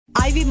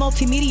Ivy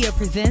Multimedia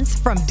presents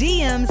From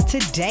DMs to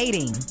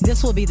Dating.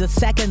 This will be the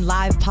second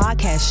live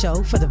podcast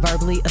show for the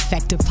Verbally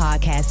Effective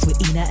Podcast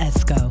with Ina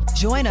Esco.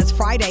 Join us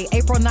Friday,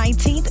 April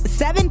 19th,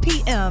 7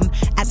 p.m.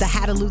 at the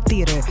Hattaloo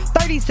Theater,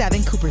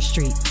 37 Cooper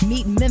Street.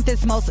 Meet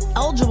Memphis' most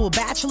eligible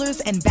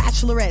bachelors and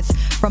bachelorettes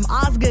from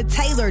Osgood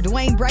Taylor,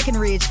 Dwayne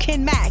Breckenridge,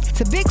 Ken Mack,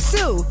 to Big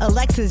Sue,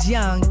 Alexis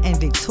Young, and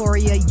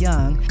Victoria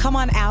Young. Come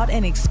on out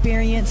and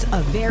experience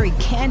a very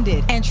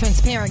candid and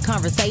transparent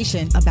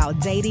conversation about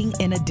dating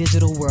in a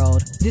digital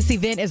world. This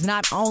event is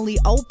not only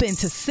open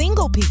to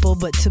single people,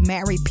 but to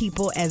married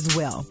people as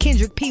well.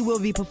 Kendrick P. will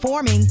be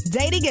performing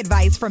dating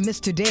advice from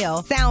Mr.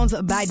 Dale, sounds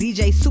by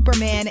DJ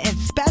Superman, and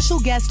special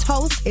guest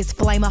host is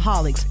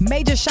Flameaholics.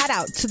 Major shout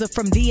out to the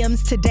From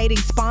DMs to Dating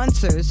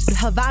sponsors,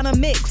 Havana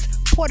Mix,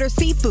 Porter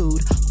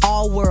Seafood,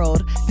 All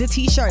World, The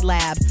T-Shirt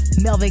Lab,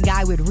 Melvin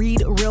Guy with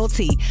Reed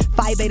Realty,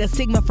 Phi Beta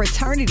Sigma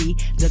Fraternity,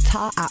 the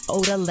Tau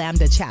Iota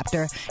Lambda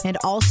Chapter, and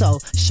also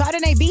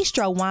Chardonnay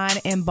Bistro Wine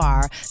and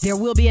Bar. There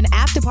will be an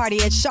after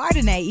party at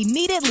Chardonnay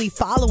immediately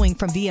following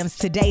From DMs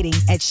to Dating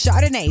at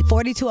Chardonnay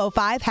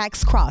 4205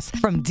 Hacks Cross.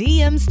 From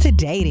DMs to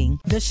Dating.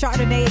 The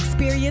Chardonnay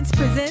Experience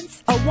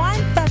presents a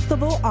wine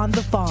festival on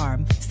the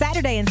farm.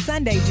 Saturday and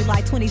Sunday,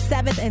 July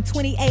 27th and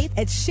 28th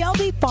at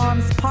Shelby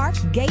Farms Park.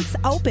 Gates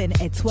open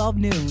at 12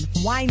 noon.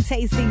 Wine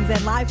tastings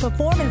and live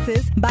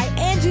performances by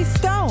Angie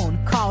Stone,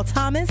 Carl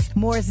Thomas,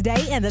 Morris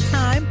Day, and The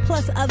Time,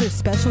 plus other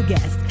special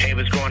guests. Hey,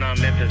 what's going on,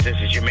 Memphis? This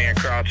is your man,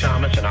 Carl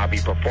Thomas, and I'll be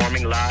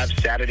performing live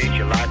Saturday,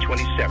 July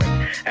 27th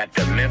at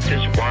the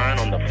Memphis Wine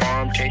on the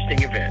Farm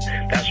tasting event.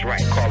 That's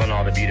right, calling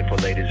all the beautiful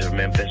ladies of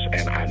Memphis,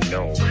 and I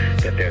know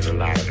that there's a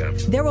lot of them.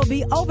 There will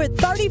be over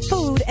 30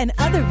 food and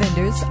other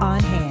vendors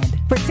on hand.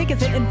 For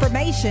tickets and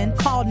information,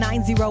 call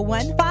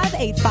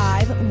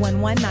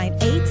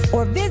 901-585-1198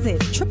 or visit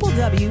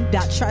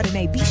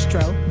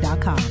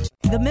www.chardonnaybistro.com.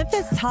 The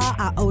Memphis Tau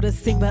Iota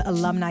Sigma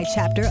Alumni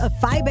Chapter of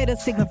Phi Beta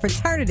Sigma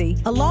Fraternity,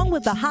 along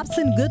with the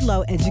Hobson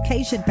Goodloe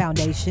Education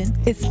Foundation,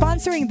 is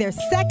sponsoring their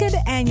second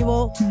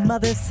annual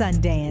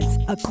Mother-Son Dance,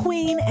 A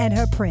Queen and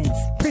Her Prince,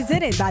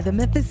 presented by the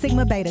Memphis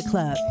Sigma Beta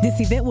Club. This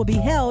event will be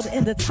held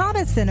in the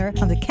Thomas Center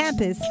on the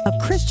campus of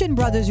Christian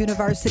Brothers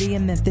University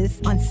in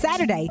Memphis on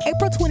Saturday,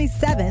 April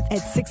 27th at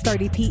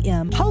 6:30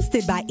 p.m.,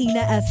 hosted by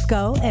Ina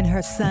Esco and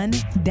her son,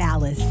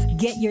 Dallas.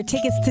 Get your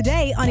tickets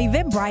today on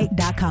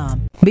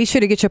Eventbrite.com. Be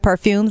sure to get your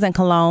perfumes and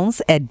colognes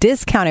at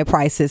discounted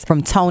prices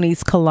from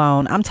Tony's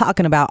Cologne. I'm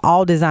talking about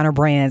all designer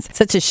brands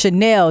such as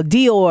Chanel,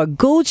 Dior,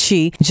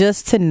 Gucci,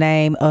 just to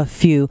name a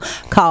few.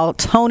 Call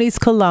Tony's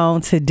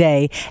Cologne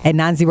today at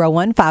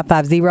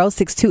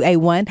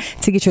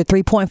 901-550-6281 to get your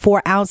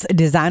 3.4 ounce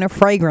designer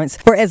fragrance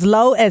for as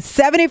low as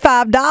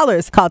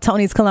 $75. Call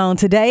Tony's Cologne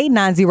today,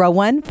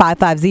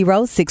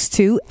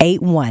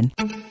 901-550-6281.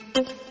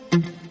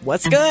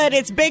 What's good?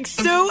 It's Big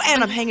Sue,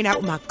 and I'm hanging out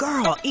with my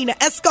girl, Ina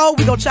Esco.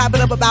 We gonna chop it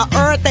up about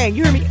everything.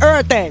 You hear me?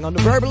 Everything on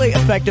the Verbally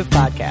Effective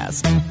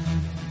Podcast.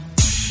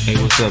 Hey,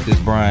 what's up? This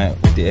Brian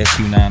with the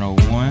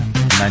SQ901,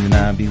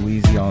 99B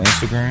Weezy on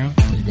Instagram.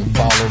 You can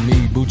follow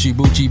me, Bucci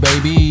Bucci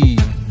baby,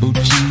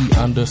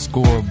 Bucci_Bucci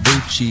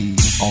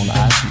on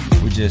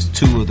IG. We're just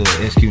two of the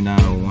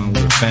SQ901.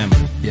 We're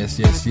family. Yes,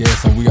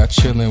 and we are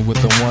chilling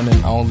with the one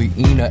and only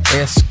Ina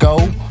Esco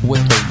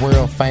with the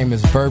world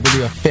famous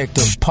Verbally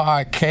Effective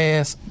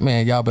Podcast.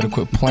 Man, y'all better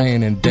quit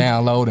playing and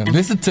download and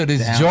listen to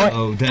this joint.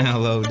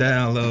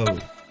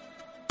 Download.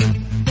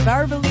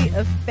 Verbally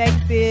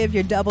Effective,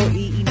 your double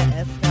E,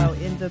 Ina Esco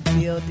in the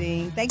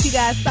building. Thank you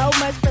guys so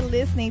much for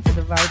listening to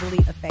the Verbally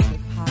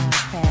Effective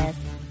Podcast.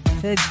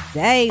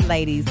 Today,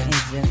 ladies and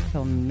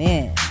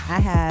gentlemen, I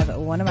have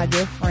one of my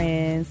good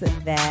friends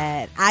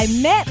that I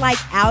met like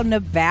out and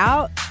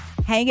about,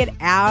 hanging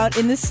out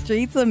in the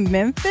streets of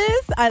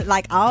Memphis,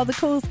 like all the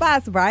cool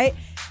spots, right?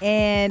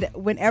 And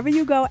whenever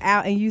you go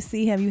out and you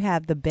see him, you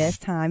have the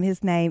best time.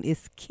 His name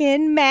is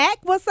Ken Mack.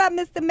 What's up,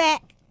 Mr.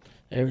 Mack?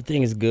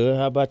 Everything is good.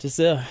 How about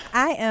yourself?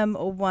 I am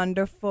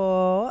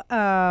wonderful.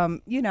 I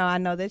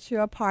know that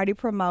you're a party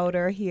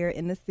promoter here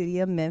in the city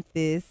of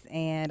Memphis.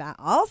 And I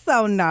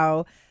also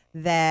know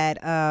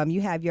that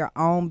you have your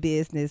own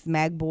business,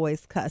 Mac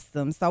Boys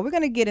Custom. So we're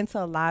going to get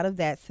into a lot of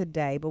that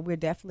today, but we're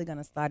definitely going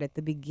to start at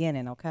the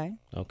beginning, okay?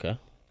 Okay.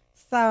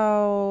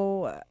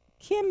 So,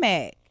 Ken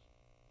Mack,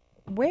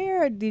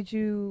 where did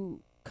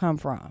you come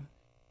from?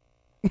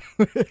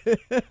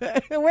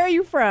 Where are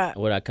you from?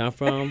 Where I come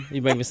from?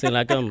 You make me seem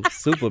like I'm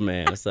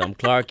Superman or something.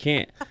 Clark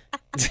Kent.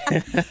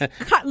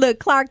 Look,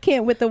 Clark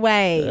Kent with the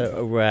waves.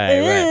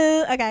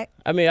 Right. Okay.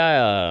 I mean,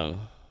 I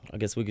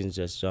guess we can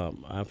just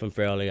jump. I'm from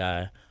Fairleigh.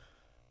 I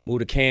moved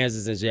to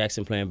Kansas and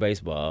Jackson playing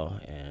baseball,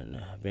 and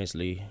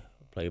eventually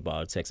played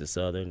ball at Texas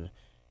Southern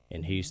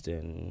in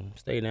Houston.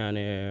 Stayed down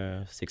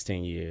there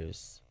 16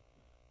 years.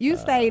 You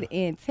stayed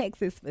in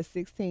Texas for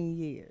 16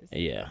 years.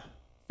 Yeah.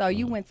 So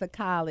you went to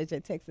college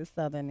at Texas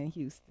Southern in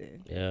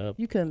Houston. Yep.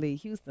 You couldn't leave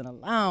Houston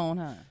alone,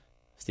 huh?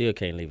 Still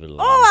can't leave it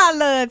alone. Oh, I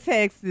love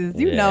Texas.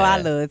 You know I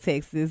Yeah. love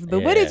Texas.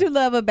 But what Yeah. did you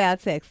love about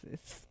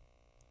Texas?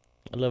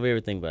 I love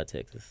everything about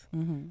Texas.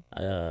 Mm-hmm.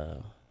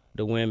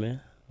 The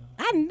women.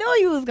 I knew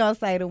you was gonna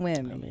say the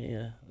women. I mean,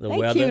 yeah, the they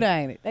weather. cute,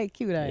 ain't it? They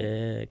cute, ain't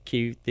it? Yeah,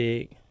 cute,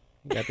 thick.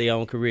 Got their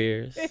own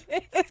careers.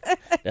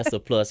 That's a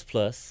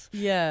plus.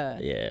 Yeah.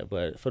 Yeah,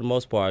 but for the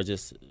most part,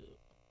 just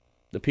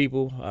the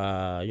people.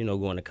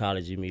 Going to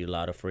college, you meet a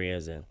lot of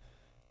friends, and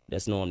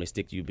that's normally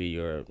stick to you be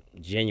your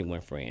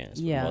genuine friends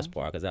for the most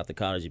part. Because after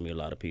college, you meet a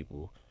lot of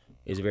people.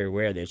 It's very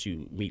rare that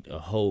you meet a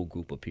whole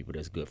group of people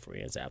that's good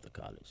friends after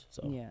college.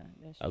 So Yeah,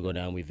 that's I go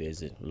down, we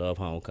visit. Love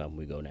homecoming,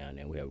 we go down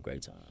there, we have a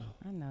great time.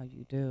 I know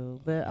you do.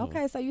 But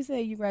okay, so you said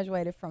you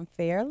graduated from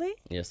Fairleigh?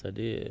 Yes, I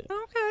did.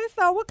 Okay,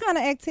 so what kind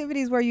of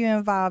activities were you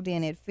involved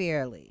in at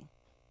Fairleigh?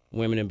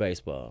 Women in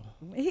baseball.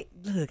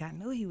 Look, I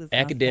knew he was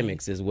gonna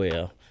Academics as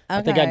well.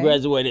 I think I Okay.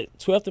 graduated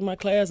 12th in my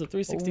class of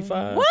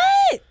 365.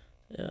 What?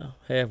 Yeah,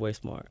 halfway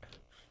smart.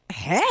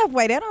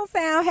 Halfway? That don't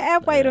sound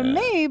halfway to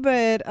me,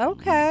 but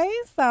okay.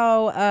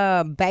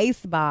 So,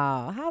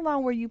 baseball. How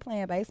long were you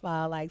playing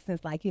baseball? Like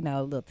since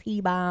little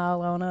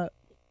T-ball on up?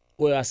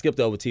 Well, I skipped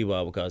over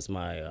T-ball because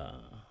my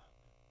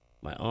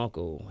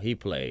uncle, he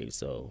played,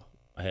 so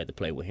I had to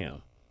play with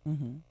him.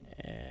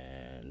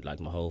 And like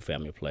my whole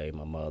family played,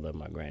 my mother,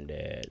 my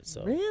granddad.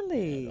 So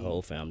Really? the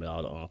whole family,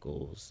 all the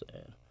uncles.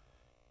 And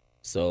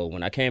so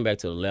when I came back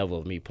to the level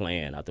of me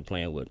playing, after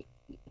playing with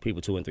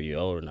people 2 and 3 years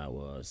older than I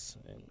was,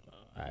 and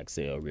I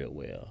excelled real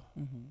well.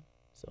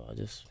 So I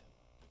just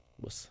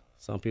was.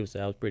 Some people say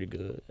I was pretty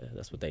good.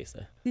 That's what they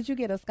say. Did you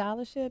get a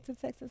scholarship to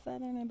Texas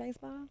Southern in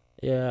baseball?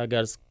 Yeah, I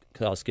got a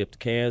scholarship to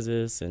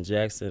Kansas and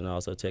Jackson, and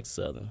also Texas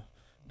Southern.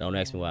 Don't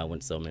ask me why I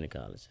went to so many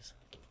colleges.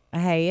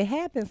 Hey, it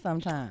happens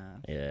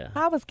sometimes. Yeah.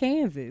 How was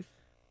Kansas?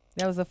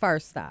 That was the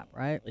first stop,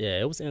 right?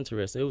 Yeah, it was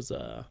interesting. It was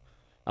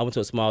I went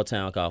to a small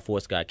town called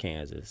Fort Scott,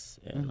 Kansas,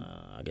 and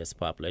I guess the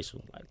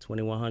population was like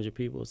 2,100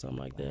 people or something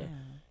like that.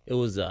 It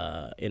was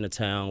in a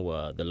town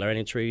where the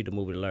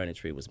movie The Learning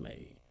Tree was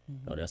made.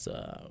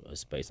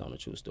 It's based on a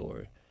true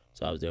story.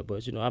 So I was there,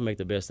 but I make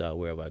the best out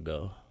wherever I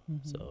go.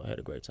 So I had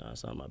a great time.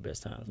 Some of my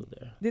best times were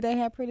there. Did they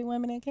have pretty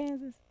women in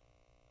Kansas?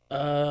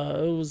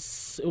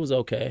 It was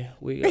okay.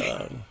 We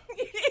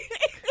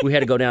we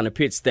had to go down to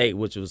Pitt State,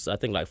 which was I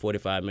think like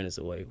 45 minutes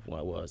away from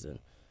where I was, and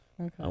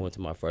I went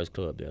to my first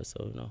club there.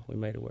 So we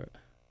made it work.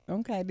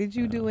 Okay. Did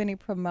you do any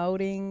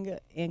promoting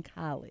in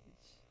college?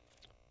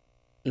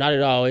 Not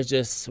at all. It's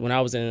just when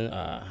I was in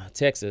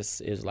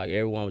Texas, it's like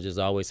everyone was just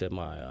always at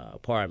my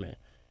apartment.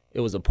 It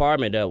was an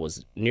apartment that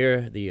was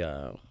near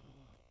the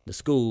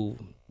school,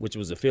 which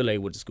was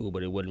affiliated with the school,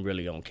 but it wasn't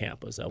really on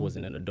campus. I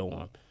wasn't in a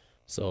dorm.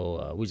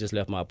 So we just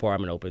left my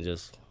apartment open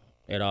just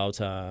at all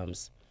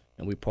times,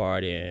 and we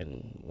partied.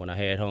 And when I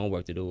had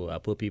homework to do, I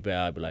put people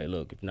out. I'd be like,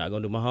 look, if you're not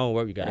going to do my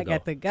homework, you got to go. I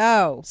got to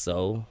go.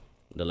 So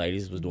the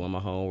ladies was doing my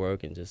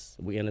homework, and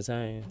we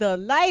entertained. The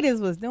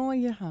ladies was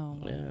doing your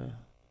homework. Yeah.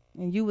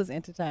 And you was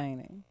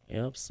entertaining.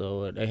 Yep.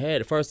 So they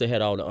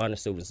had all the honor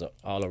students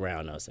all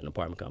around us in the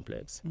apartment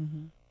complex.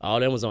 All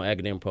them was on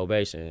academic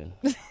probation.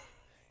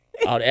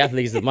 All the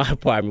athletes in my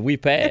apartment, we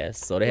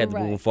passed, so they had to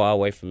move far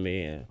away from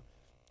me, and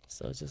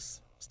so I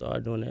just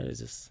started doing that. It's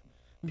just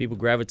people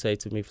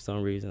gravitate to me for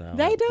some reason.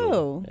 They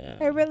do. Yeah.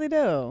 They really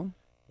do.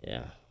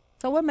 Yeah.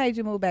 So what made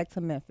you move back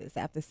to Memphis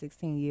after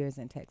 16 years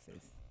in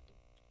Texas?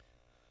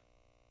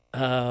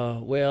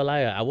 Well,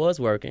 I was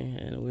working,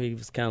 and we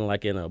was kind of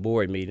like in a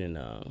board meeting.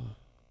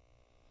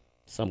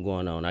 Something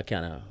going on. I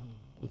can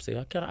say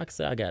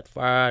I got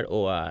fired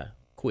or I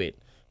quit.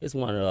 It's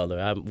one or the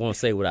other. I won't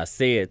say what I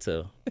said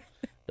to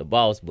the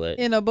boss, but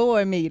In a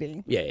board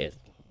meeting. yeah,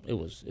 it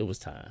was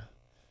time.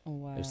 Oh,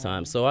 wow. It was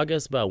time. So I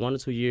guess about 1 or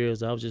 2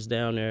 years, I was just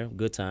down there,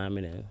 good time,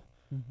 and then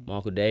my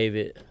Uncle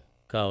David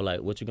called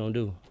like, "What you gonna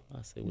do?"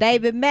 I said,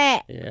 David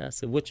Mack. Yeah, I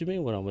said, "What you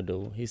mean? What I'm gonna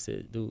do?" He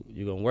said, "Dude,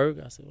 you gonna work?"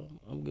 I said, well,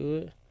 "I'm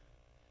good."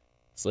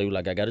 So he was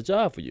like, "I got a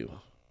job for you."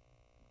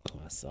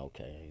 I said,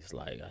 "Okay." He's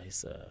like,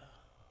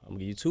 "I'm gonna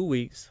give you 2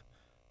 weeks.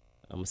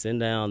 I'm gonna send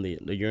down the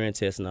urine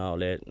test and all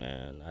that."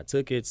 And I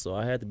took it, so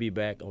I had to be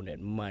back on that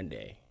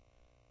Monday.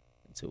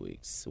 2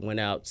 weeks. Went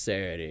out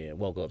Saturday and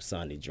woke up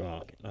Sunday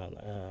drunk. And I'm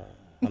like,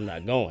 I'm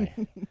not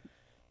going.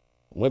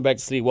 Went back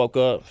to sleep, woke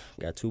up,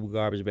 got 2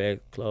 garbage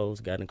bags, clothes,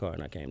 got in the car,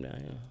 and I came down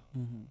here.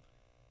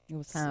 It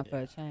was time for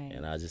a change.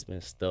 And I just been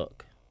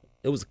stuck.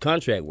 It was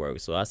contract work,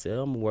 so I said,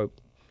 I'm going to work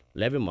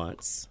 11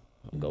 months.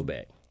 I'm going to go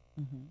back.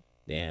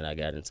 Then I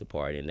got into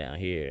partying down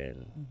here,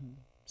 and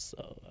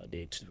so I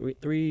did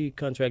 3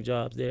 contract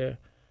jobs there.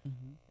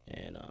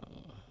 And I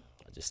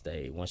just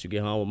stayed. Once you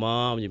get home with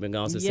mom, you've been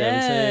gone since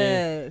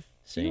 17.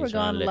 She You ain't were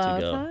trying gone to a let long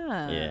you go.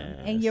 time.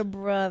 Yeah. And your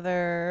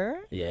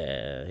brother.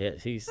 Yeah,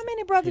 he's. How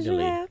many brothers you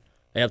have?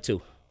 I have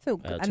 2.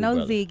 2. I have I 2 know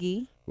brothers.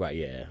 Ziggy. Right,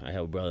 yeah. I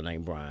have a brother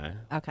named Brian.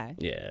 Okay.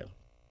 Yeah,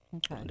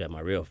 Okay. that my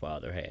real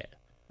father had.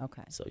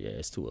 Okay. So yeah,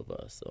 it's 2 of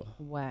us. So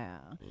Wow.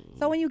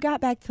 So when you got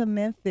back to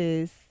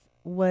Memphis,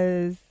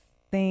 was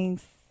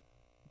things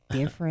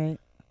different?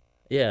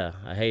 yeah,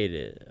 I hated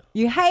it.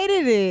 You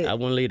hated it. I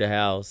wouldn't leave the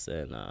house,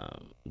 and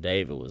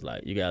David was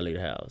like, "You gotta leave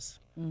the house."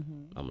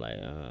 I'm like,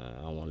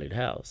 "I don't want to leave the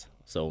house."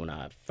 So when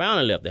I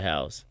finally left the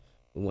house,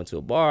 we went to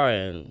a bar,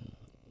 and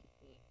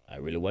I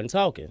really wasn't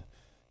talking.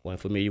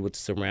 wasn't familiar with the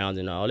surroundings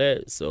and all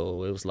that.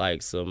 So it was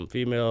like some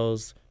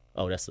females.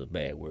 Oh, that's a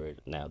bad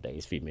word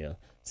nowadays, female.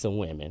 Some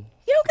women.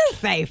 You can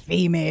say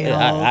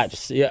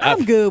females.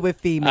 I'm good with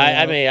females.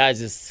 I mean,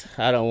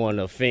 I don't want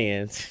to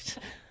offend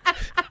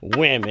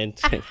women.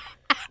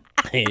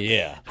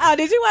 Yeah. Oh,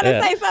 did you want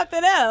to say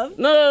something else?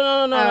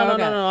 No.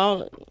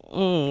 Oh,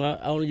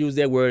 okay. I only use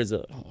that word as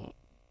a.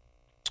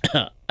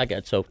 I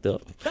got choked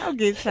up. Don't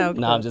get choked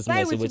No, up. I'm just say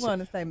messing what with you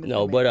want to say, Mr.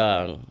 No, Man.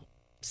 but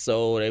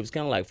so they was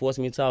kind of like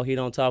forcing me to talk. He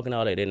don't talk and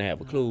all that. They didn't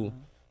have a clue.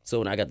 So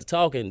when I got to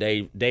talking,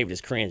 Dave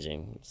just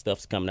cringing.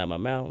 Stuff's coming out my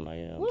mouth. I'm like,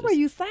 yeah, What were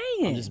you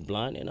saying? I'm just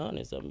blunt and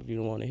honest. If you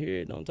don't want to hear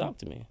it, don't talk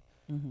to me.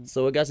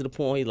 So it got to the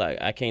point he's like,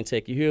 I can't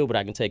take you here, but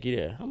I can take you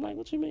there. I'm like,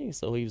 what you mean?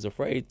 So he was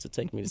afraid to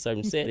take me to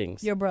certain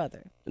settings. Your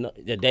brother. No,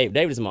 yeah,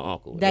 David is my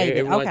uncle. David,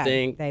 Everyone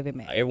okay. David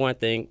Mack. Everyone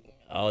think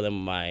all of them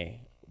are my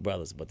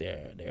brothers, but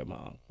they're my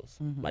uncles.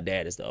 My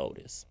dad is the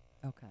oldest.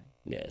 Okay.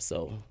 Yeah,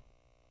 so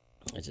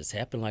it just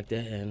happened like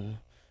that, and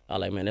I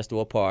was like, man, let's do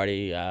a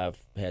party.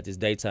 I've had this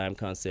daytime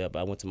concept.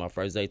 I went to my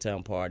first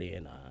daytime party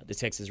in the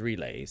Texas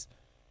Relays.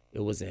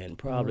 It was in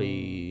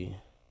probably,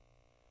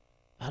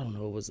 I don't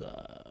know, it was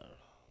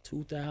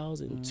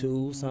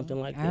 2002, something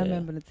like that. I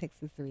remember the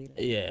Texas Relays.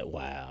 Yeah,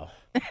 wow.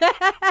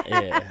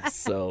 Yeah,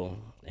 so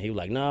he was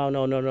like,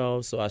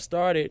 no. So I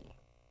started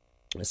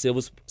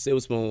Silver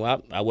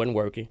Spoon. I wasn't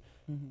working.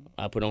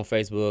 I put on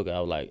Facebook, I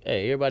was like,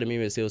 hey, everybody meet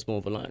me at Silver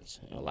Spoon for lunch.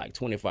 And like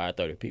 25,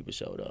 30 people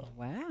showed up.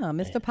 Wow,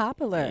 Mr.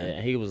 Popular.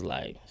 And he was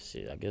like,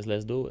 shit, I guess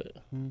let's do it.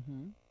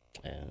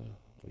 And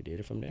we did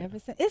it from there. Ever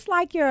since, it's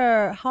like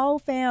your whole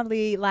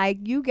family, like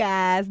you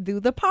guys do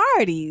the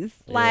parties.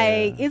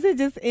 Like, is it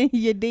just in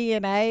your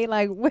DNA?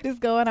 Like, what is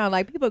going on?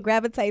 Like, people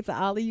gravitate to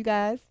all of you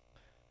guys?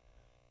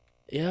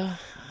 Yeah.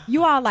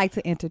 You all like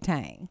to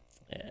entertain.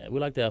 Yeah, we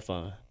like to have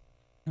fun.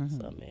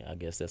 So, I mean, I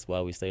guess that's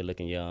why we stay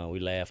looking young. We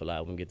laugh a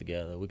lot when we get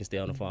together. We can stay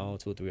on the phone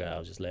 2 or 3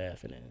 hours just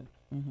laughing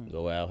and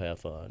go out, have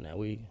fun. Now,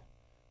 we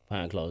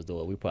behind closed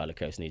door, we probably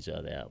cursing each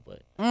other out,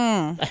 but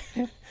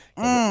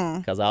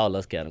because all of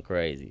us kind of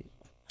crazy.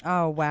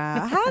 Oh,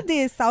 wow. How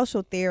did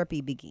social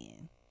therapy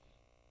begin?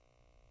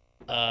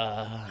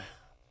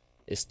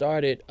 It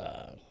started,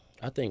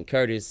 I think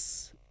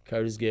Curtis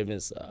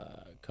Givens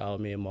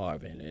called me and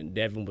Marvin, and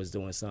Devin was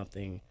doing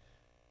something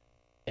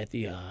at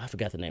the, I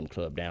forgot the name of the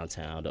club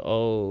downtown, the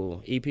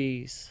old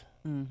EPs,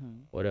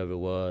 whatever it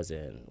was,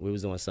 and we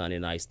was doing Sunday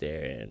nights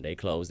there, and they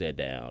closed that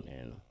down,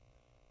 and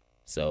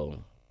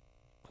so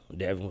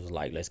Devin was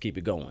like, let's keep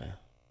it going.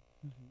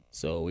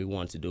 So we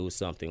wanted to do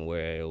something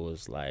where it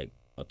was like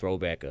a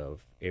throwback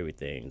of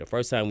everything. The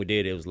first time we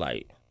did it was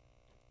like,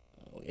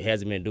 it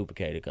hasn't been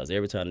duplicated because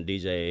every time the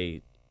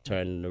DJ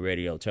turned the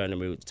radio, turned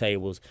the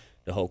tables,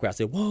 the whole crowd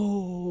said, whoa,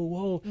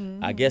 whoa.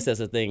 I guess that's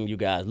the thing you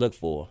guys look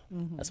for.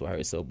 That's what I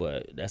heard. So,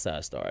 but that's how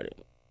it started.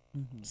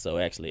 So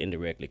actually,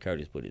 indirectly,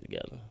 Curtis put it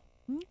together.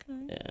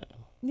 Okay. Yeah.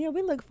 Yeah,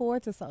 we look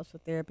forward to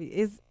social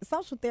therapy.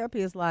 Social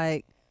therapy is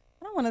like,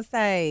 I don't want to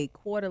say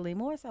quarterly,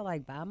 more so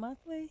like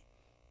bi-monthly.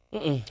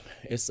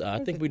 It's I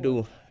think we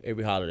do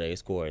every holiday.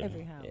 It's quarterly.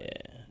 Every holiday.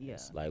 Yeah.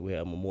 It's like we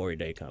have Memorial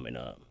Day coming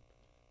up.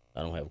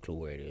 I don't have a clue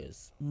where it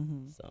is.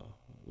 So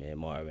me and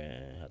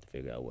Marvin have to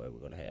figure out where we're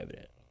gonna have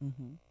it at.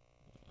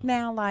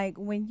 Now, like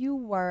when you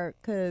work,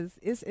 because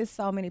it's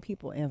so many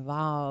people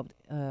involved.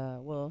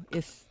 Well,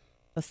 it's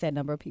a set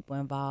number of people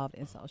involved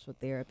in social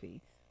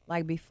therapy.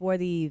 Like before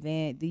the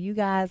event, do you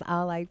guys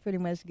all like pretty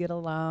much get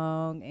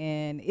along?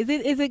 And is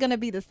it gonna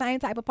be the same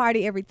type of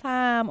party every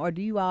time, or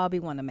do you all be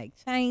want to make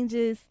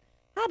changes?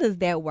 How does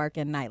that work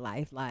in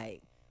nightlife?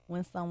 Like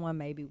when someone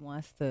maybe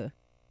wants to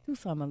do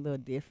something a little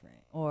different,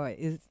 or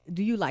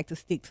do you like to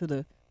stick to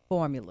the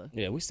formula?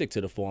 Yeah, we stick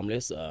to the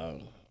formula.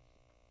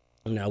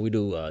 Now we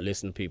do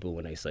listen to people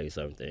when they say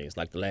certain things.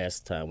 Like the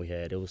last time we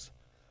had,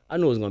 I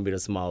knew it was gonna be a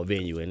small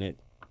venue and it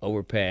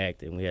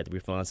overpacked, and we had to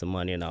refund some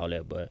money and all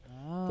that. But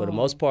for the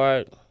most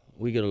part,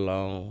 we get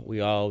along.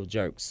 We all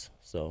jerks,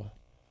 so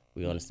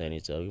we understand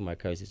each other. We might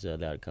curse each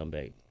other out and come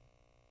back,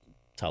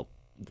 talk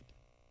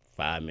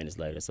 5 minutes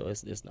later. So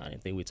it's not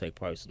anything we take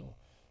personal.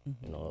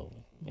 You know,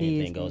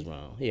 anything goes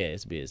wrong. Yeah,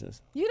 it's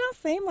business. You don't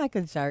seem like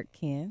a jerk,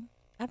 Ken.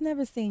 I've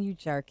never seen you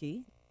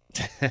jerky.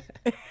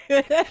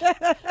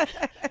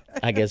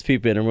 I guess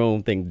people in the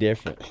room think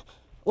different.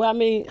 Well, I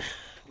mean,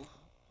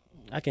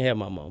 I can have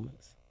my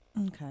moments.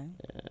 Okay.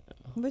 Yeah.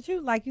 But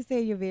you, like you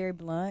said, you're very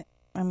blunt.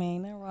 I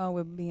mean, nothing wrong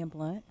with being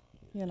blunt,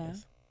 you know.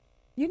 Yes.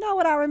 You know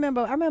what I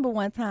remember? I remember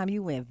one time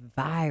you went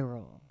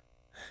viral.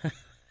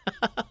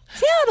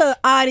 Tell the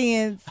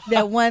audience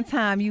that one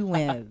time you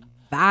went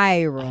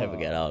viral. I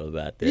forgot all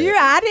about that. Yeah,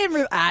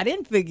 I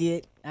didn't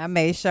forget. I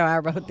made sure I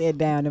wrote that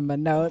down in my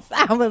notes.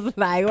 I was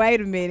like,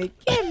 wait a minute,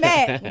 Ken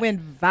Mack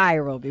went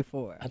viral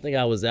before. I think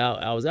I was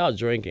out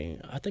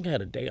drinking. I think I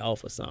had a day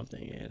off or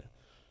something,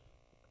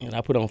 and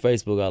I put on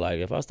Facebook, I like,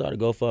 if I start a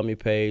GoFundMe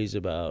page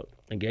about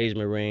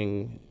engagement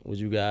ring, would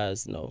you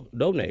guys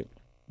donate?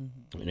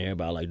 And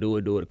everybody like, do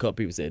it. A couple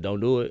people said, don't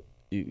do it.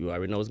 You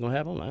already know what's gonna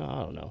happen. I'm like,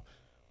 I don't know.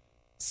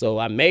 So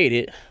I made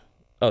it.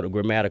 Oh, the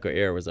grammatical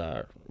errors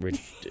are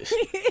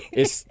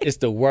it's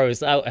the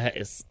worst.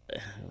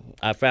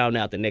 I found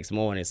out the next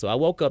morning. So I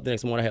woke up the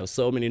next morning. I have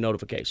so many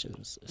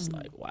notifications. It's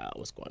like, wow,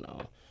 what's going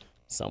on?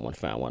 Someone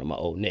found one of my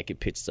old naked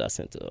pictures I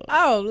sent to her.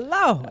 Oh,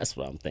 Lord. That's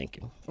what I'm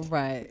thinking.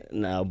 Right.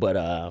 No,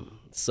 but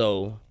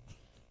so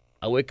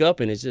I wake up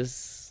and it's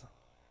just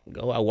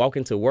I walk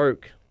into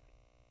work,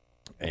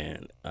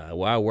 and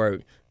where I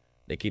work,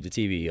 they keep the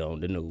TV on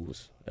the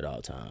news at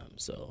all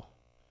times. So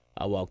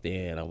I walked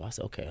in. I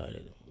said,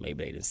 okay,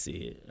 maybe they didn't see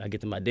it. I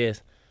get to my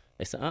desk.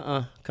 They said,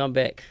 come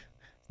back.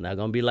 It's not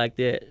going to be like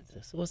that.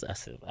 I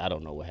said, I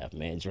don't know what happened,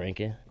 man,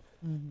 drinking.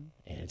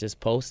 And just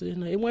posted it.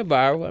 And it went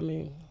viral. I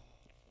mean,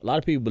 a lot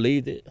of people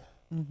believed it.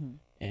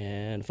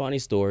 And funny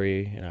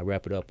story, and I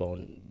wrap it up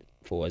on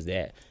for us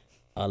that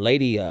a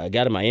lady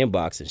got in my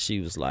inbox, and she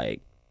was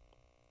like,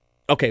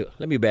 okay,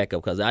 let me back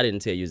up because I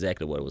didn't tell you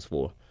exactly what it was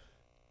for.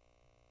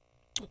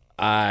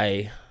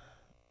 I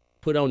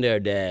put on there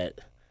that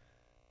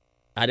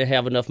I didn't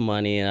have enough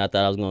money, and I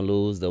thought I was going to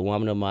lose the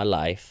woman of my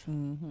life.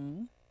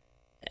 And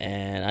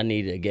I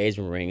needed an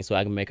engagement ring so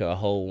I can make her a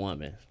whole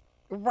woman.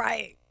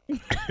 Right.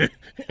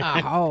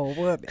 A whole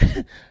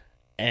woman.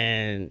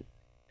 And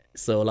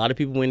so a lot of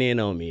people went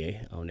in on me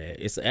on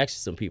that. It's actually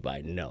some people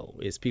I know.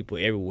 It's people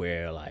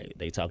everywhere, like,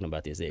 they talking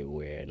about this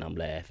everywhere, and I'm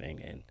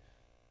laughing. And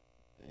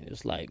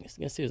it's like, it's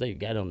serious. They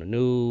got it on the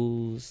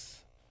news.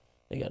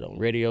 They got it on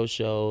radio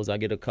shows. I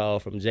get a call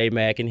from J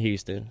Mac in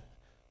Houston.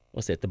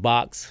 What's that, The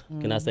Box?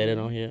 Can I say that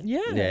on here?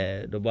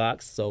 Yeah, The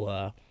Box.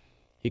 So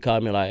he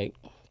called me like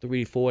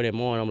 3, 4 that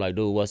morning. I'm like,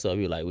 dude, what's up?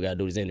 He was like, we got to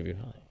do this interview.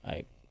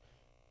 Like,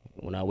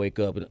 when I wake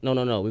up, no,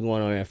 we're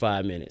going on here in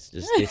 5 minutes.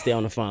 Just stay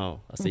on the phone.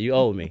 I said, you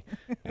owe me.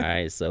 All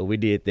right, so we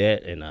did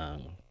that, and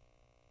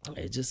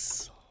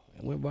it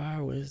went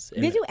viral.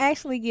 Did you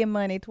actually get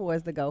money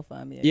towards the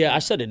GoFundMe? Yeah, I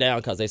shut it down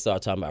because they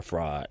started talking about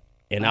fraud.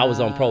 And I was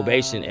on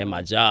probation at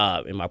my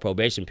job, in my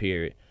probation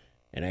period,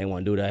 and they didn't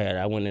want to do that.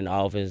 I went in the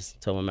office,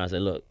 told my man, I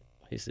said, look,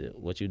 he said,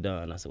 what you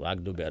done? I said, well, I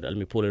can do better. Let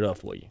me pull it up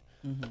for you.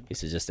 He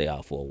said, just stay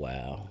out for a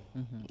while.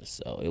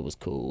 So it was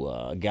cool.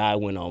 A guy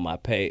went on my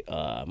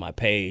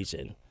page,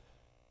 and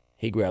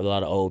he grabbed a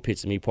lot of old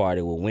pictures of me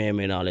partying with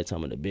women, all that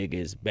time of the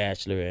biggest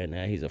bachelor, and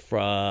he's a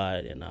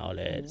fraud and all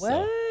that. What?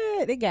 So,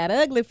 It got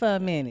ugly for a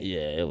minute.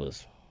 yeah, it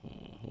was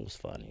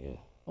funny.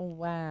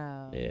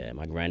 Wow. Yeah,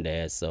 my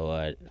granddad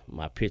saw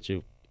my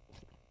picture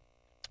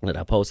that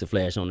I posted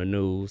flash on the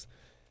news,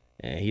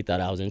 and he thought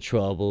I was in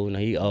trouble. You know,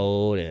 he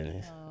old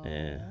and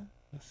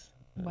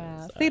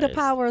Wow. See the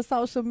power of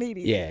social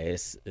media. yeah,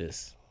 it's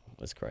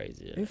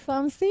crazy. Yeah. It's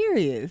something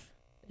serious.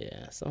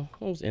 Yeah, so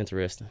it was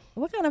interesting.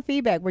 What kind of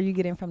feedback were you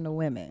getting from the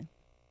women?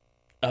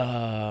 It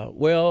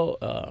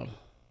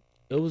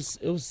was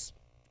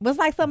Was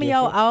like some of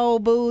your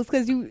old boos,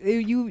 because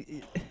you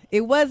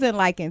it wasn't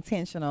like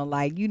intentional.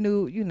 Like you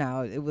knew,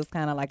 it was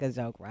kind of like a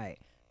joke, right?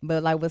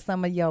 But like with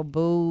some of your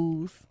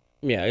boos,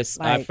 yeah. It's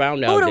like, I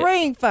found out who the that,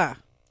 ring for?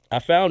 I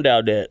found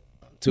out that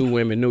 2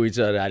 women knew each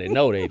other. I didn't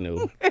know they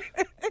knew.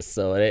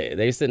 So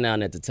they sitting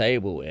down at the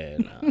table,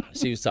 and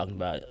she was talking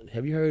about,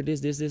 have you heard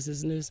this,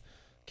 and this?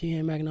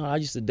 Ken Mac and all. I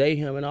used to date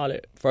him and all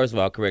that. First of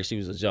all, correct, she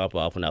was a jump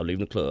off when I was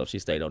leaving the club. She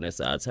stayed on that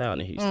side of town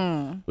in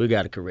Houston. We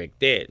got to correct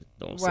that,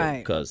 Right.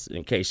 because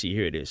in case she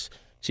hear this,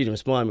 she didn't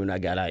respond to me when I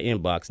got out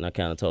inbox, and I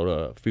kind of told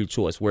her a few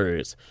choice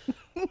words.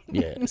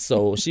 Yeah,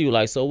 so she was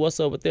like, so what's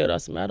up with that? I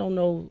said, man, I don't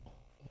know.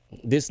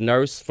 This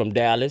nurse from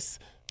Dallas,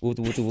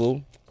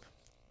 woo.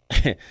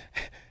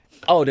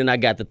 Oh, then I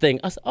got the thing.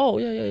 I said, oh,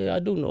 yeah, I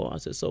do know. I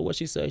said, so what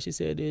she said? She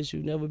said this,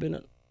 you never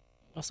been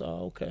I said,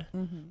 oh, okay.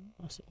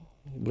 I said,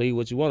 believe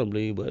what you want to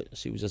believe, but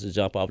she was just a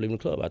jump off leaving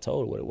the club. I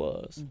told her what it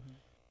was.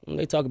 And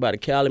they talk about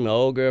it, Cali, my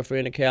old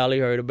girlfriend in Cali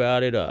heard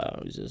about it.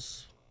 It was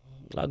just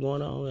a lot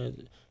going on.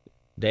 And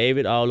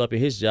David, all up in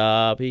his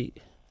job.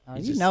 David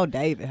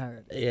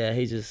heard it. Yeah,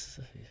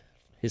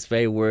 his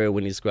favorite word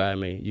when he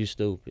described me, you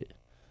stupid.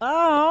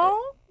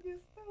 Oh,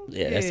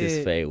 yeah, that's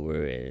his favorite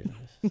word.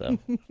 So,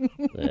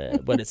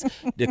 but it's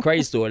the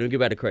crazy story. Let me get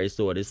back to the crazy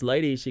story. This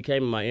lady, she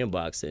came in my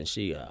inbox and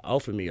she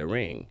offered me a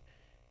ring.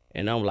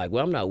 And I'm like,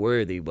 well, I'm not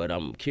worthy, but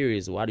I'm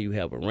curious, why do you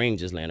have a ring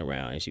just laying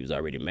around? And she was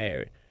already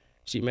married.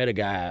 She met a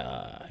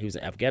guy, he was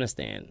in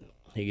Afghanistan.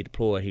 He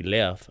deployed, he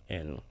left,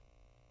 and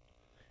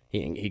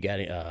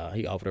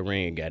he offered a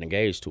ring and got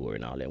engaged to her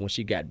and all that. When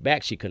she got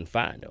back, she couldn't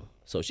find him.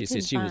 So she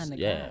said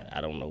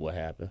I don't know what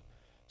happened.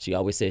 She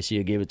always said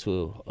she'd give it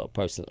to a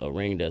person, a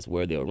ring that's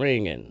worthy of a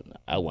ring, and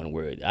I wasn't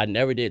worthy. I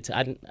never did.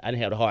 I didn't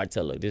have the heart to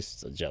tell her, this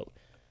is a joke.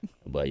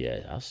 But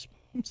yeah, so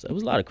it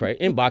was a lot of crazy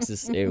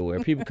inboxes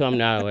everywhere. People come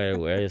down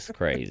everywhere. It's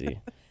crazy.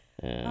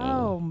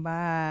 Oh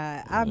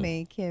my! I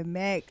mean, Ken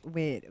Mac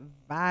went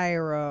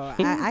viral.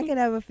 I can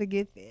never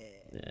forget that.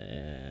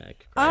 Yeah,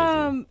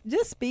 crazy.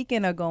 Just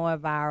speaking of going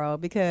viral,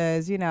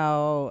 because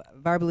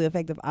Verbally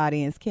Effective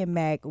audience, Ken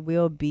Mac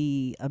will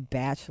be a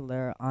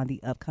bachelor on the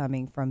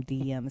upcoming From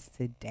DMs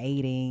to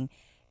Dating.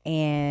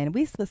 And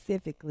we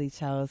specifically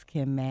chose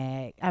Ken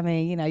Mac. I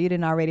mean, you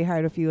didn't already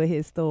heard a few of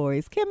his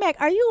stories. Ken Mac,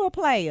 are you a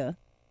player?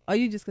 Or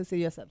you just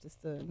consider yourself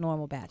just a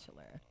normal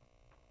bachelor?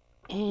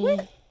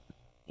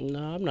 No,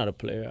 I'm not a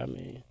player. I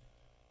mean,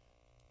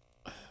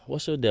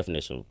 what's your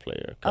definition of a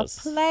player? A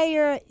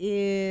player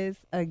is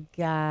a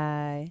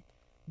guy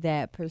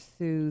that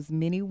pursues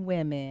many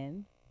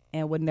women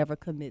and would never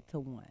commit to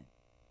one.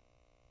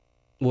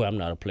 Well, I'm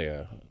not a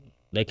player.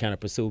 They kind of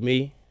pursue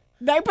me.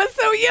 They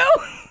pursue you?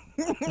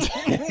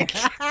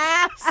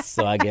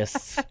 So I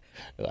guess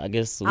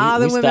we All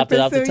the women stopped it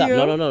off the pursue top. you?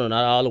 No,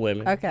 not all the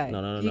women. Okay.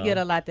 No. You get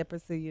a lot that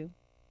pursue you.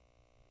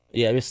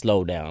 Yeah, it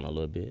slowed down a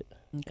little bit.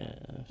 Okay.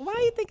 Yeah, Why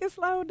do you think it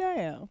slowed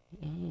down?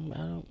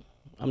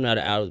 I'm not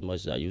out as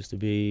much as I used to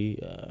be.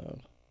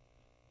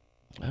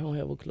 I don't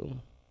have a clue.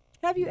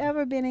 Have you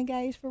ever been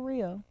engaged for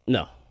real?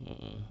 No.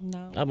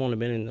 No. I've only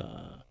been in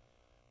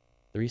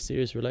 3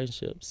 serious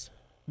relationships.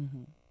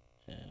 Mm-hmm.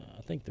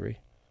 I think 3.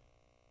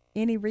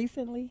 Any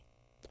recently?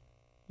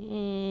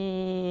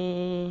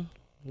 I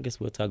guess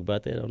we'll talk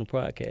about that on the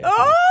podcast.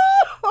 Oh!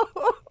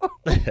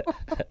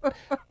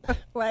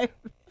 Wait.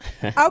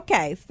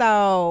 Okay,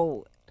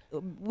 so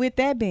with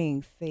that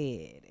being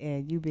said,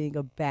 and you being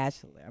a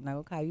bachelor, I'm not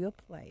gonna call you a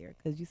player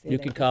because you said You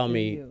they can call pursue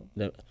me you.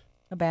 the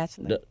A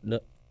bachelor.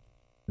 the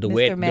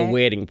Mr. Mac.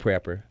 wedding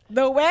prepper.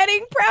 The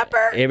wedding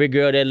prepper. Every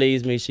girl that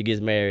leaves me, she gets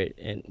married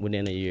and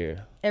within a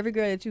year. Every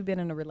girl that you've been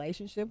in a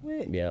relationship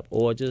with. Yeah,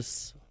 or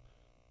just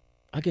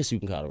I guess you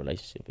can call it a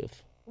relationship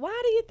if Why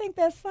do you think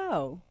that's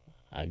so?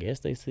 I guess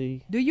they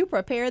see. Do you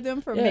prepare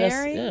them for Yeah, that's-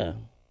 marriage? yeah.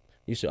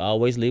 You should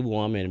always leave a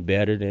woman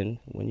better than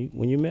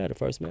when you met her,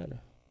 first met her.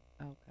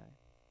 Okay.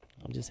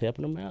 I'm just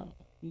helping them out.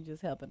 You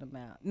just helping them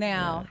out.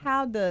 Now,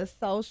 how does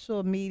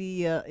social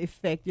media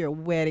affect your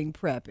wedding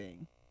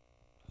prepping?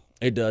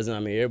 It doesn't. I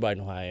mean, everybody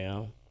know who I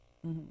am,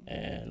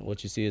 and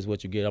what you see is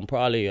what you get. I'm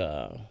probably,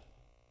 as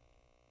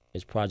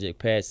Project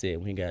Pat said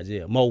when he got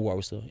jail, more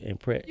worse in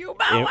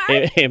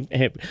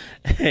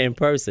in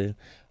person.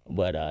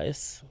 But I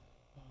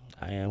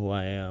am who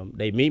I am.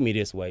 They meet me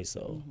this way,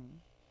 so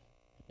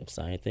if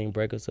same thing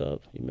break us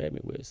up, you met me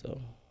with. So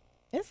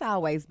It's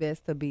always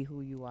best to be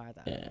who you are,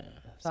 though. yeah,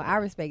 So I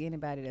respect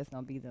anybody that's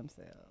gonna be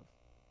themselves.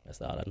 that's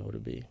all I know to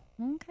be.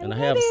 Okay. And I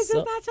Well, have it is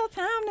some- just not your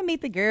time to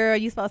meet the girl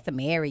you supposed to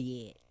marry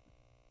yet.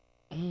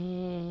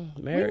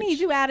 Marriage. We need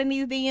you out in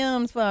these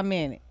DMs for a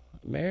minute.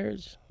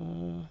 Marriage.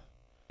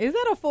 Is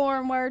that a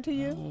foreign word to I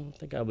you? don't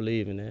think I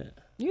believe in that.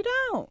 You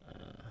don't.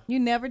 You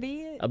never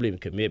did. I believe in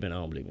commitment. I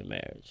don't believe in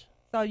marriage.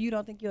 So you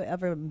don't think you'll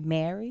ever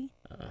marry?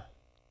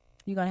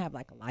 You're gonna have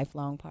like a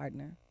lifelong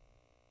partner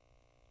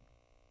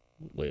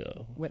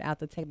Well, without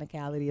the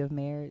technicality of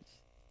marriage.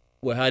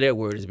 how that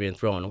word is being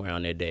thrown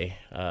around that day.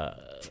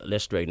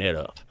 Let's straighten that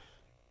up.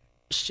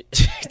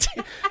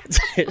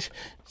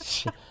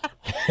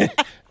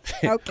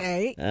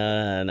 Okay.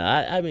 No,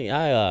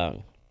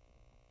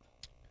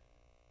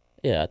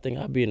 I think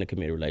I'll be in a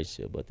committed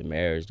relationship, but the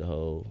marriage, the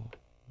whole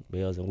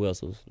bells and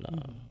whistles, no.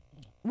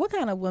 What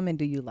kind of woman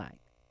do you like?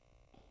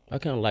 I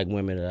kind of like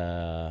women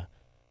that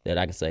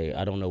I can say,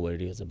 I don't know what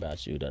it is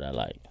about you that I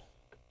like.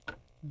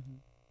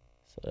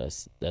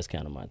 So that's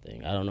kind of my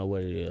thing. I don't know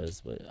what it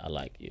is, but I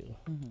like you.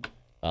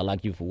 I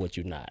like you for what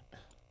you're not.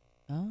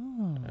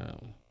 Oh.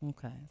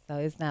 Okay. So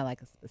it's not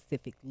like a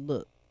specific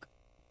look.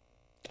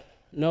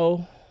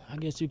 No, I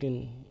guess you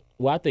can.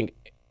 Well, I think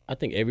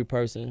every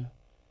person,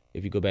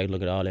 if you go back and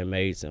look at all their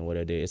mates and what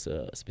it is, it's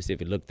a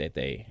specific look that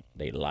they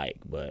like.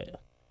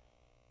 But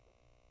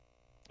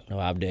no,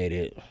 I've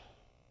dated.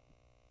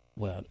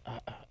 Well,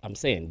 I'm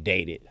saying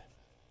dated,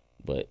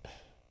 but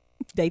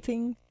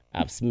Dating?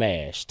 I've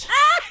smashed.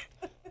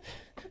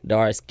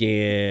 Dark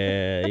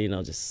skin,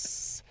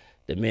 just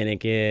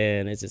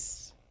Dominican. It's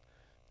just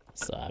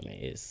so. I mean,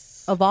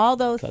 it's Of all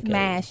those Caucasian.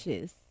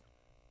 smashes,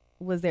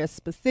 was there a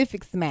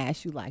specific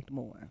smash you liked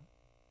more?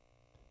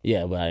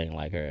 yeah, but I didn't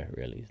like her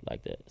really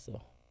like that. So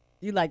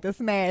You liked the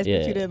smash, but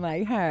Yeah. you didn't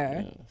like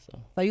her. yeah, so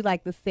So you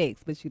liked the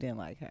sex, but you didn't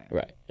like her.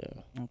 right,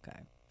 yeah. Okay.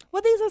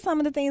 Well, these are some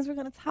of the things we're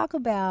going to talk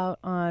about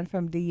on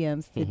From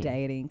DMs to Mm-hmm.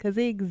 Dating, because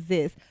it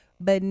exists.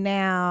 But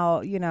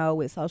now,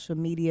 with social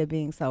media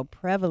being so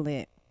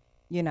prevalent,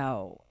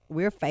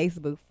 we're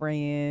Facebook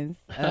friends.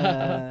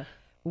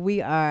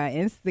 We are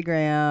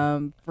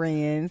Instagram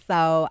friends.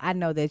 So I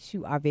know that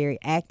you are very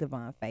active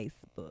on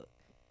Facebook.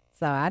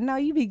 So I know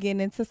you be getting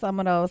into some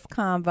of those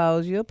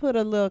convos. You'll put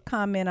a little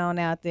comment on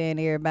out there and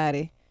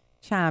everybody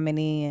chiming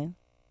in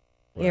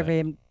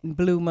every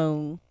blue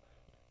moon.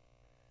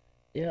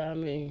 Yeah, I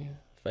mean,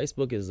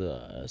 Facebook is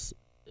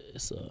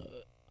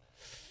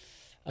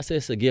I say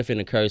it's a gift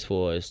and a curse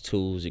for its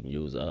tools you can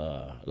use.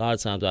 A lot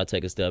of times I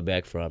take a step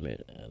back from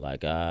it.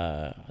 Like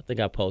I think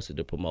I posted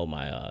to promote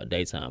my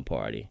daytime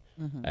party.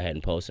 I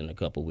hadn't posted in a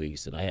couple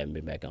weeks, and I haven't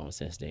been back on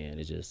since then.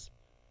 It just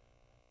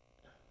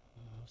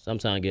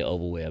sometimes get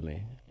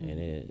overwhelming, and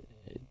it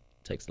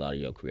takes a lot of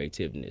your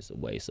creativeness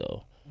away.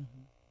 So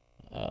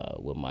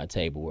with my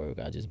table work,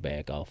 I just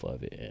back off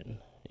of it and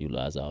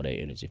utilize all that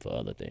energy for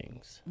other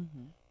things.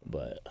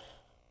 But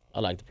I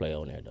like to play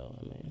on there, though.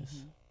 I mean,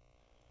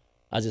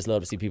 I just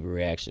love to see people's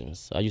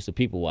reactions. I used to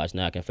people watch,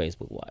 now I can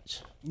Facebook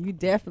watch. You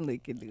definitely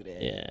can do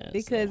that. Yeah,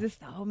 Because so- there's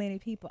so many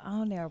people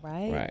on there,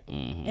 right? Right.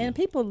 Mm-hmm. And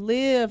people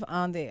live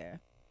on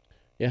there.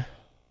 Yeah.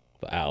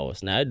 for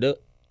hours. Now,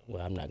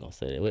 well, I'm not going to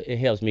say that. It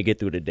helps me get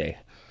through the day.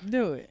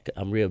 Do it.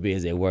 I'm real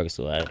busy at work,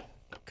 so I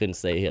couldn't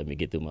say it helped me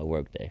get through my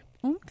work day.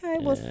 Okay.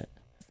 Well,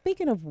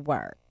 speaking of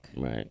work.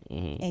 Right.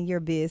 Mm-hmm. And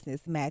your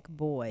business, Mac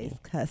Boys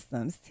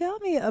Customs. Tell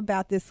me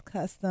about this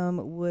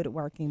custom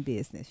woodworking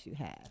business you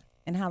have,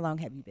 and how long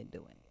have you been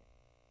doing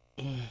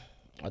it?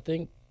 I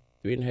think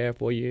 3.5,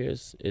 4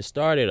 years. It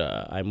started.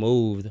 I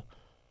moved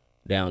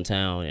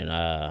downtown, and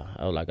I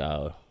was like,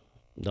 I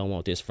don't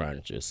want this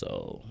furniture,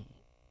 so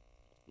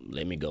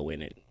let me go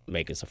in it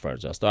making some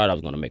furniture. I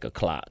was going to make a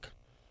clock.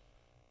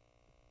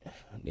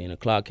 Then the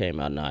clock came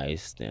out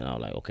nice. Then I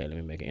was like, okay, let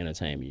me make an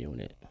entertainment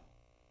unit.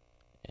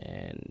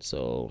 And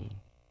so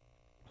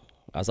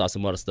I saw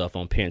some other stuff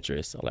on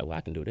Pinterest. I was like, well,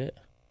 I can do that.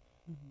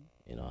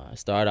 Mm-hmm. You know, I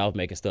started off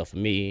making stuff for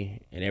me,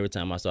 and every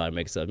time I started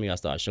making stuff for me, I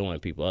started showing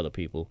other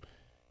people,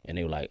 and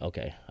they were like,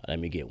 okay, let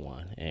me get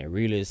one. And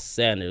Relis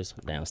Sanders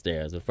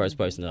downstairs, the first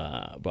person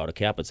brought a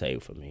capper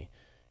table for me.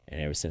 And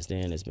ever since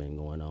then, it's been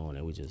going on,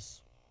 and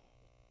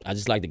I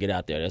just like to get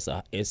out there.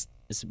 It's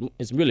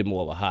really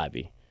more of a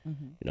hobby.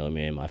 Mm-hmm. You know what I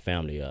mean? My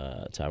family,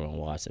 Tyrone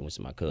Watson, which is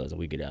my cousin,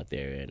 we get out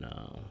there and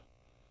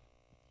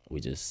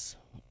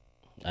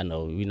I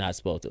know we're not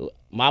supposed to.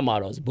 My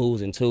motto is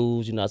booze and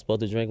tools. You're not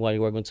supposed to drink while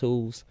you're working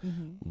tools,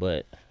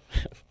 but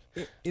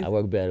I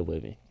work better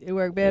with me. It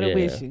worked better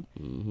with you.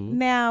 Mm-hmm.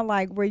 Now,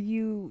 like, did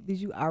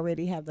you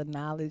already have the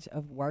knowledge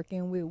of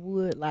working with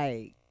wood?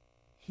 Like,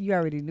 you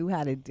already knew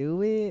how to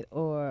do it,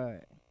 or?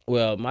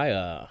 Well,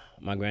 my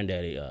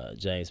granddaddy,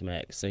 James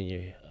Mack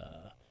Sr.,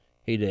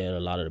 he did a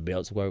lot of the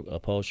belts work,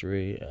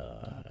 upholstery,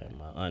 and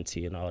my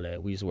auntie and all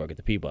that. We used to work at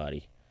the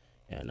Peabody,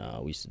 and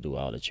we used to do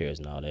all the chairs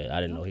and all that.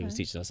 I didn't know he was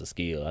teaching us a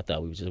skill. I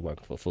thought we were just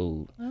working for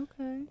food.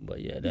 Okay.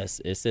 But yeah,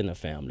 it's in the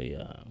family.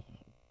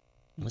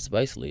 It's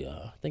basically,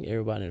 I think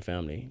everybody in the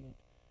family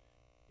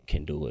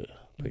can do it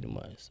pretty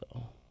much.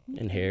 So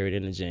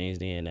inherited in the genes,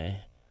 DNA.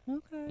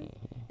 Okay.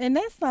 And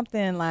that's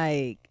something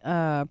like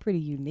pretty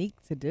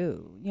unique to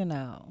do, you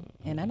know.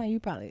 And I know you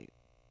probably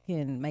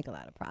can make a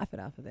lot of profit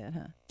off of that,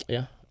 huh?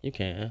 Yeah, you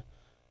can.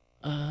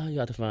 You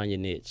have to find your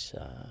niche.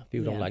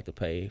 People don't like to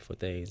pay for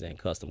things and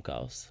custom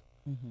costs.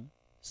 Mm-hmm.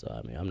 So,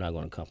 I mean, I'm not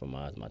going to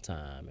compromise my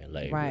time and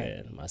labor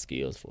and my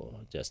skills for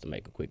just to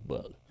make a quick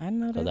buck. I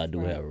know that. Because I do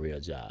have a real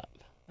job.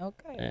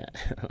 Okay. Yeah.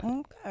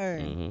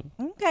 Okay.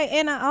 Mm-hmm. Okay.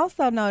 And I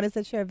also noticed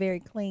that you're a very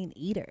clean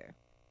eater.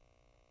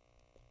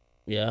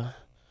 Yeah.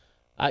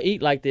 I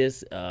eat like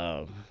this.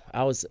 Are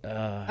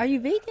you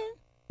vegan?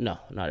 No,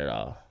 not at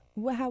all.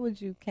 Well, how would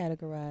you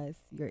categorize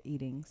your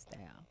eating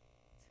style?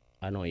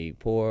 I don't eat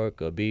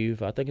pork or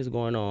beef. I think it's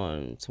going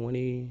on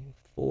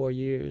 24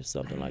 years,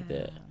 something like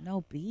that.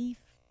 No beef?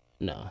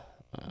 No.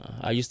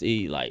 I used to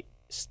eat like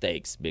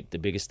steaks, the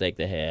biggest steak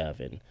they have,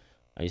 and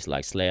I used to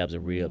like slabs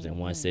of ribs in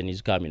one sitting. He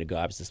used to call me the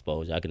garbage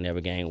disposal. I could never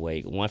gain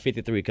weight.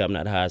 153 coming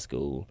out of high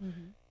school,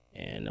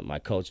 and my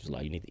coach was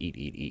like, you need to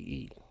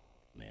eat.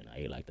 Man, I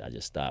ate like that. I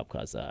just stopped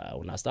because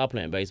when I stopped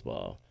playing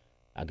baseball,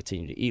 I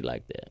continued to eat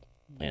like that.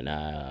 And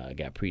I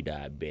got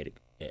pre-diabetic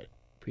at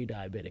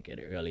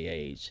an early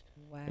age.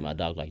 Wow. And my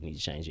doctor like, you need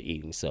to change your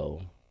eating.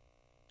 So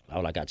I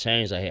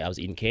was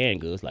eating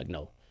canned goods. Like,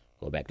 no,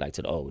 go back like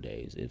to the old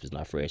days. If it's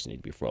not fresh, it need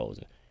to be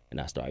frozen. And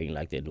I started eating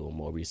like that, doing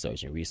more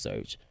research. And he was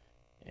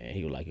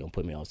like, you're going to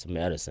put me on some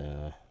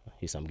medicine.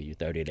 He said, I'm going to give you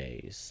 30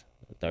 days.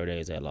 30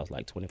 days, I lost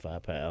like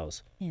 25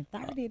 pounds. In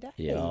 30 days?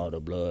 Yeah, all the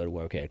blood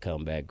work had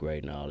come back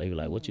great and all. He was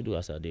like, what you do?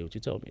 I said, I did what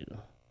you told me to do.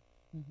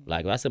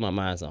 Like, I said my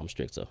mind's I'm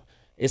strict, so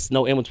it's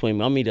no in between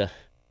me. I'm either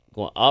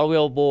going all the way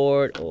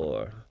overboard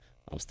or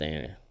I'm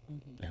staying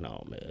at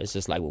home. It's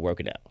just like we're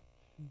working out.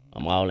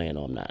 I'm all in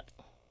or I'm not.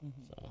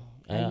 So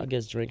I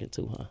guess drinking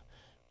too,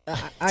 huh?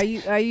 Are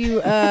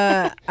you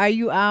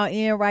all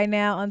in right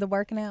now on the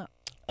working out?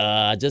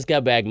 I just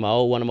got back.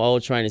 One of my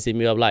old trainers hit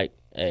me up like,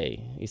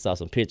 hey, he saw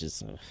some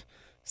pictures.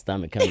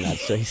 Stomach coming out.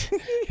 So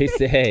he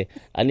said, hey,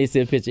 I need to see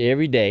a picture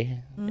every day.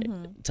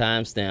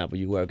 Time stamp, are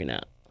you working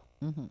out?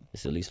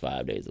 It's at least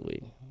 5 days a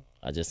week.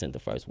 I just sent the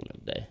first one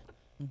today.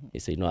 He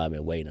said, I've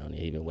been waiting on it.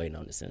 He's been waiting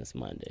on it since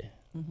Monday.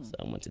 So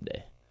I went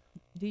today.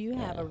 Do you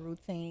have a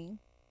routine?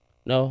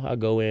 No, I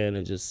go in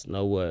and just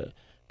know what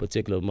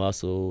particular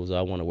muscles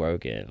I want to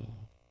work in.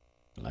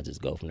 I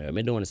just go from there. I've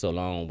been doing it so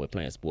long with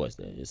playing sports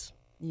that it's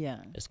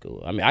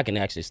cool. I mean, I can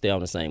actually stay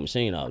on the same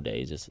machine all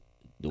day, just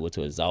do it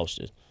to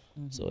exhaustion.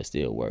 So it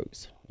still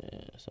works. Yeah,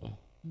 so.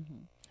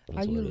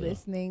 Are you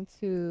listening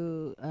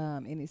to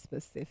any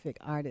specific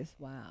artists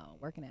while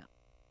working out?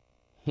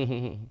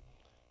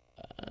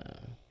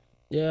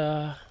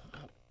 Yeah,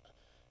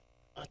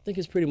 I think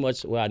it's pretty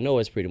much. Well, I know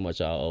it's pretty much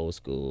all old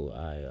school.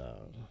 I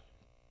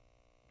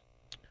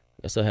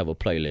guess I have a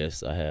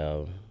playlist. I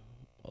have,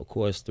 of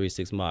course, 3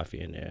 6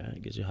 Mafia in there.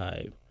 It gets you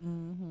hype.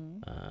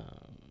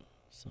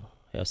 So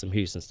I have some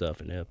Houston stuff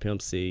in there.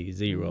 Pimp C,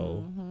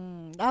 Zero.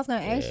 I was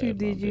gonna ask you,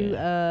 did you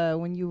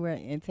when you were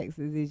in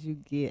Texas, did you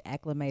get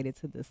acclimated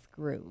to the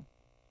screw?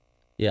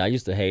 Yeah, I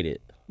used to hate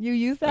it. You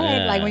used to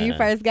hate it, like when you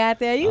first got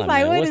there. You was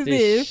like, man, what is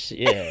this?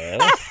 Yeah.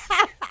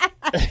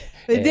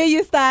 But then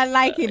you start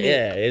liking it.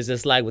 Yeah, it's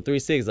just like with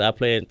 3-6. I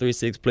play in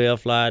 3-6 player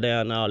fly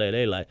down and all that.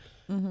 They like,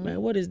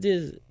 man, what is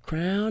this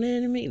crown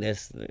enemy?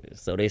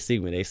 So they see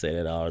me. They say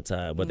that all the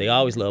time. But they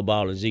always love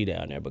Ball and G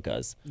down there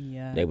because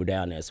they were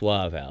down there at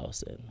Suave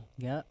House. And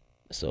Yep.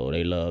 so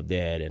they love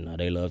that. And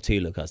they love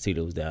Tila because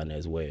Tila was down there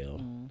as well.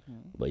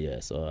 But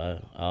yeah,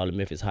 so all the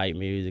Memphis hype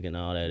music and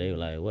all that, they were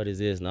like, what is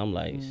this? And I'm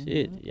like,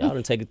 shit, y'all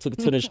done took it to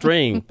the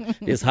extreme.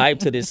 This hype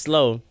to this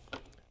slow.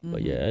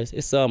 But yeah,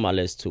 it's something I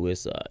listen to.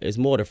 It's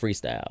more the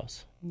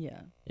freestyles. Yeah.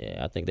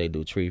 Yeah, I think they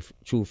do true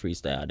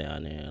freestyle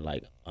down there,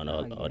 like on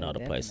other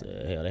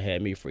places. Hell, they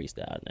had me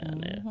freestyle down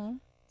there.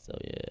 So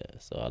yeah,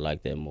 so I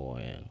like that more,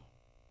 and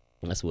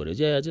that's what it is.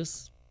 Yeah,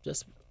 just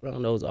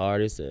around those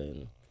artists,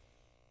 and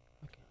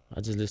I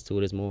just listen to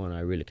it this morning.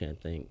 I really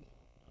can't think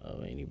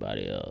of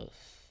anybody else.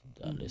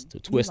 I listen to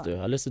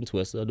Twister. I listen to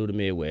Twister. I do the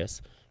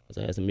Midwest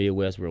because I had some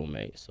Midwest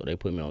roommates, so they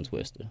put me on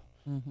Twister.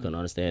 Couldn't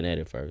understand that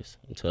at first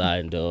until I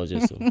indulged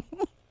in some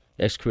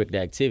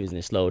extracurricular activities and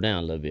it slowed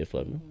down a little bit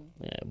for me.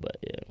 Yeah, but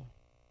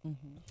yeah.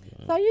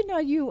 So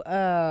you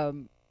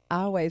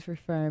always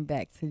referring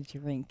back to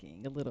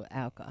drinking a little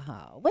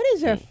alcohol. What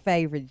is your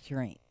favorite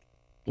drink?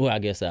 Well, I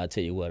guess I'll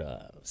tell you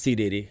what. C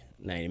Diddy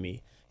named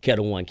me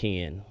Kettle One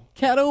Ken.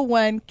 Kettle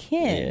One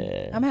Ken.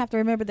 Yeah. I'm gonna have to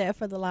remember that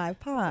for the live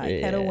pod.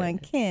 Yeah. Kettle One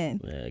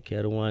Ken. Yeah,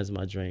 Kettle One is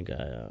my drink.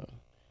 I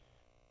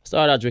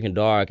started out drinking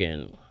dark,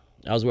 and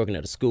I was working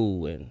at a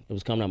school, and it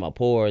was coming out my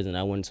pores, and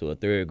I went to a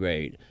 3rd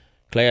grade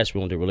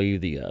classroom to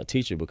relieve the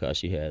teacher because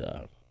she had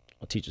a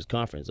teacher's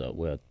conference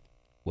with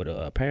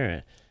a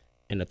parent,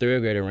 and the 3rd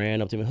grader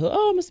ran up to me,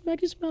 "Oh, Mr.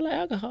 Mack, you smell like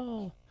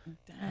alcohol."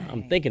 Dang.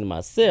 I'm thinking to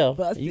myself,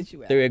 Busted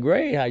you out. 3rd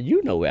grade, how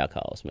you know what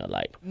alcohol smell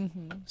like?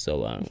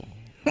 So,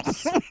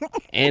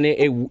 and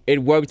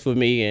it worked for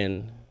me,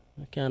 and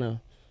I kind of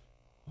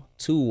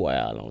too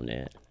wild on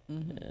that.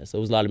 Yeah, so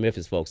it was a lot of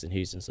Memphis folks in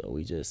Houston, so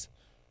we just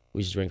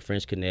drink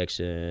French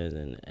Connections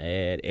and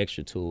add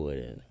extra to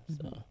it, and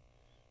so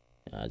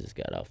I just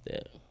got off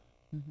that.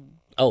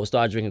 Oh,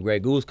 started drinking Grey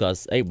Goose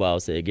because 8-Ball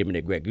said, "Give me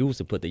that Grey Goose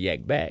to put the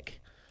yak back,"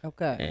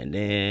 Okay. and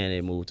then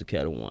it moved to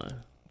Kettle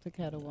One. To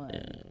Kettle One.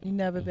 You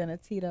never been a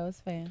Tito's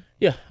fan?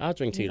 Yeah, I'll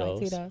drink You like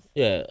Tito's. Tito's?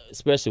 Yeah,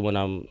 especially when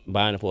I'm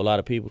buying it for a lot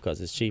of people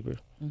because it's cheaper.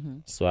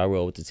 So I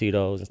roll with the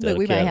Tito's instead Look, of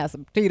we Kettle. might have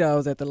some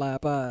Tito's at the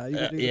live pod. You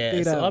can do some Yeah,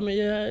 Tito's. so I mean,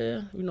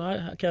 yeah. You know,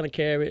 I kind of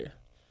carry it.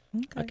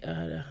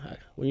 Okay.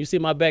 When you see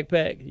my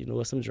backpack, you know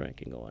there's some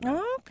drinking going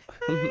on.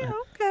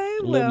 Okay.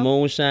 A little Well,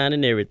 moonshine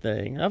and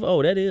everything.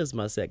 That is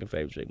my second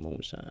favorite drink,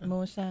 moonshine.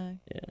 moonshine.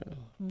 Yeah.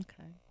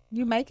 Okay.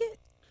 You make it?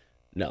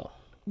 No,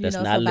 You that's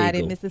know not somebody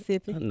legal. in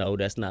Mississippi? No,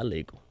 that's not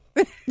legal.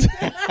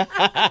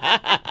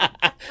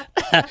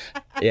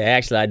 Yeah,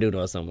 actually, I do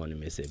know someone in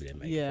Mississippi that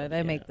makes Yeah, it.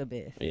 they make the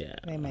best. Yeah.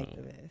 They make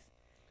the best.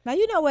 Now,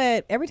 you know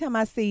what? Every time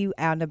I see you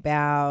out and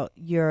about,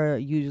 you're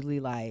usually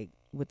like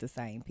with the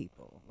same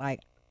people.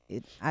 Like,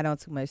 I don't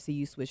too much see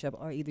you switch up,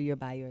 or either you're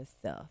by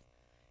yourself.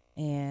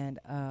 And,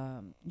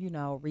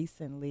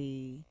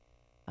 recently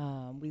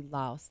we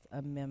lost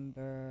a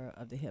member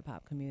of the hip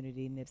hop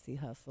community, Nipsey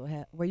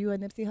Hussle. Were you a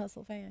Nipsey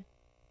Hussle fan?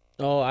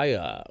 Oh,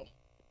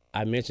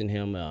 I mentioned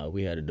him.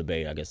 We had a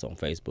debate, I guess, on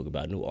Facebook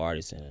about new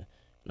artists, and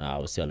I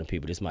was telling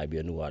people this might be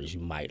a new artist you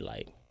might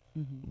like.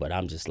 But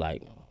I'm just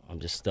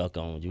stuck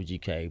on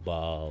UGK,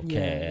 Ball,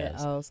 Yeah,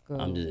 Cass. old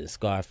school. I'm just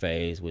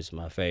Scarface, which is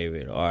my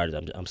favorite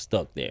artist. I'm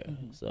stuck there.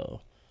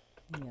 So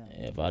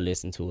Yeah. if I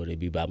listen to it, it'd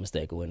be by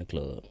mistake or in the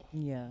club.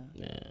 Yeah.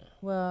 Yeah.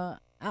 Well,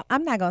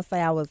 I'm not going to say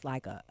I was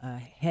like a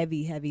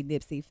heavy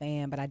Nipsey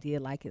fan, but I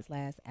did like his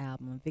last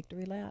album,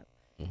 Victory Lap.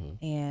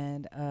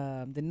 And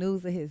the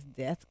news of his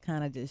death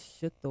kind of just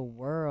shook the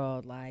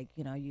world. Like,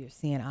 you're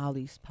seeing all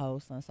these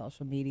posts on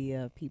social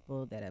media of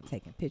people that have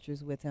taken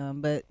pictures with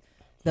him. But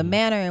the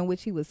manner in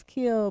which he was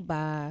killed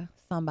by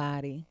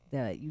somebody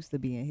that used to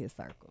be in his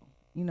circle.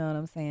 You know what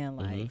I'm saying?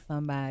 Like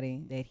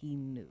somebody that he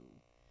knew.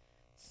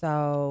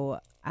 So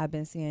I've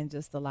been seeing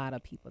just a lot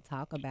of people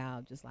talk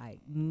about just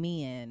like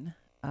men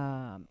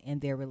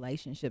and their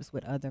relationships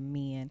with other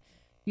men.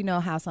 You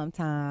know how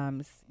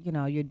sometimes,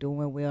 you're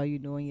doing well, you're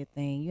doing your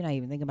thing. You're not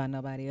even thinking about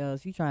nobody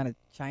else. You're trying to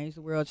change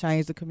the world,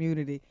 change the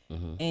community.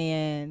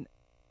 And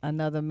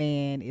another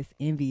man is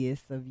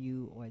envious of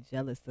you or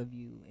jealous of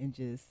you. And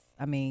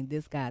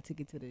this guy took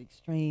it to the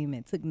extreme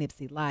and took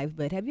Nipsey's life.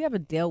 But have you ever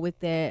dealt with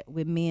that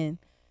with men?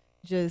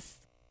 Just,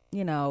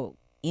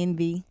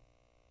 envy?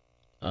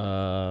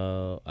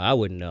 I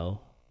wouldn't know.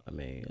 I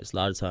mean, it's a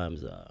lot of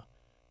times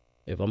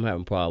if I'm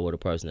having a problem with a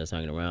person that's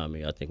hanging around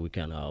me, I think we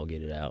kind of all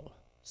get it out.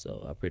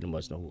 So I pretty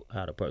much know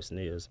how the person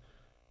is.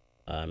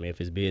 I mean, if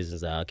it's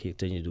business, I'll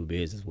continue to do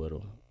business with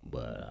them.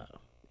 But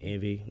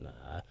envy,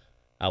 nah,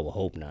 I would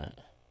hope not.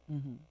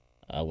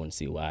 I wouldn't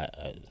see why.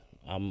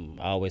 I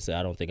always say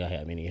I don't think I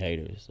have any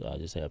haters. So I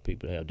just have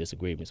people that have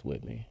disagreements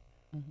with me.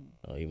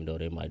 Even though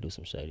they might do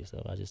some shady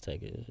stuff, I just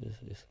take it.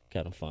 It's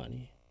kind of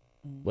funny.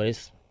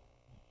 But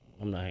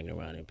I'm not hanging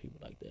around any people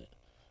like that.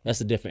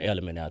 That's a different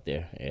element out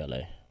there in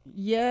LA.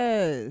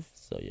 Yes.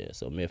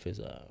 So Memphis,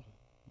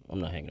 I'm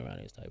not hanging around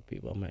these type of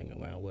people. I'm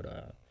hanging around with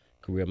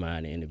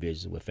career-minded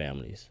individuals with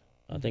families.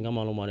 I think I'm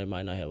the only one that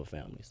might not have a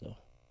family. So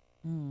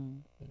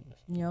You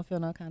don't feel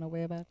no kind of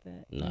way about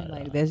that? Nah,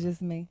 Like, nah. that's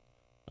just me.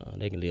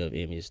 they can live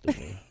envious to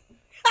me.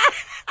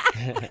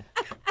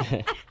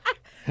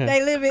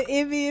 They live in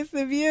envious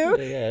of you?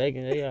 Yeah, they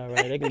can. They all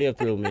right. They can live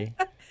through me.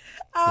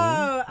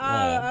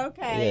 Oh,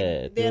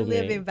 okay. Yeah, They're through me.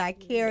 living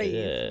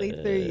vicariously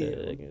through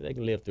you. They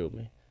can live through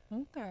me.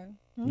 Okay.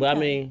 But I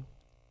mean,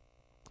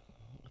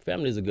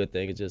 family is a good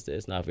thing. It's just that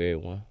it's not for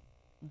everyone.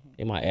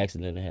 It might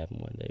accidentally happen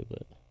one day,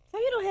 but So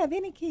you don't have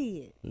any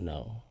kids?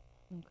 no.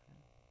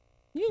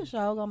 You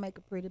sure gonna make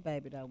a pretty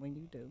baby though when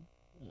you do.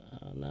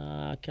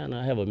 Nah, I kind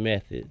of have a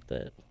method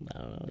that I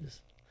don't know.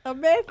 Just, A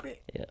method?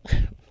 yeah.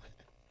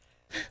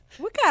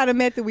 What kind of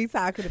method we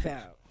talking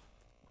about?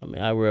 I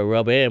mean, I wear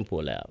rubber and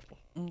pull out.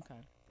 Okay.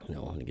 You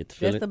know, when they get the That's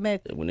feeling, the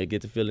method. when they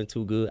get to feeling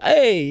too good,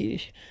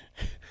 hey,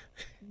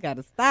 You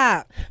gotta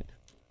stop.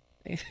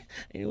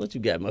 hey, what you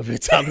got me up here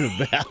talking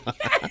about?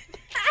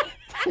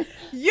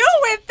 You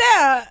went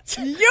there.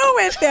 You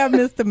went there,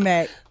 Mr.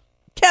 Mac.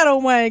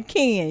 Kettle One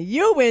Ken.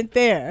 You went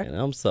there. And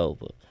I'm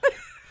sober.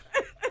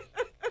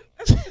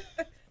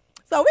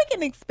 So we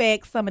can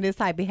expect some of this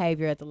type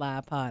behavior at the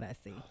live pod, I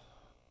see.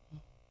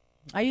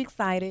 Are you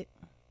excited?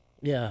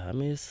 Yeah, I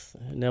mean,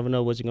 you never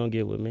know what you're gonna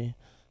get with me.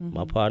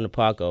 My partner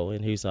Paco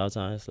in Houston all the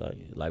time, it's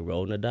like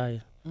rolling the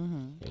dice.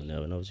 You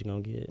never know what you're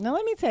gonna get. Now,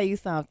 let me tell you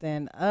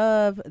something.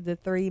 Of the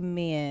three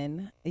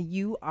men,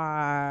 you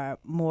are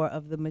more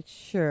of the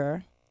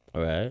mature,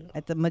 All right.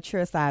 at the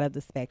mature side of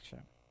the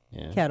spectrum.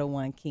 Yeah. Kettle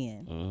One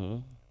Ken. Mm-hmm.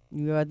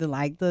 You are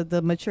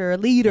the mature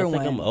leader I think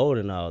one. I'm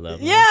older than all of them.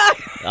 Yeah.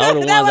 All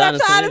the That's ones what I I'm done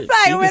trying to said.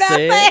 say You when can I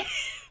say say. it.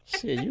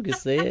 Shit, you can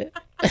say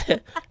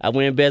it. I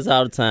win best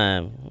all the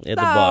time at the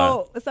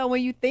bar. So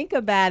when you think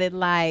about it,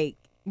 like,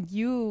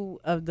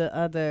 you of the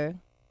other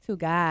two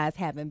guys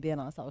haven't been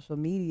on social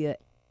media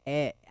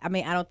I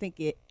mean, I don't think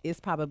it's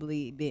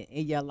probably been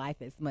in your life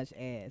as much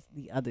as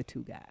the other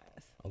two guys.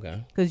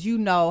 Okay. Because you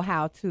know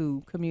how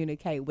to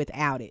communicate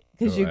without it.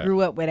 Because you Correct.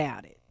 grew up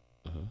without it.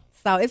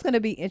 So it's going to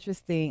be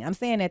interesting. I'm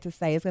saying that to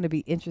say it's going to be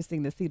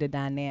interesting to see the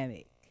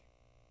dynamic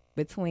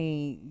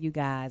between you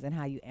guys and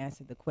how you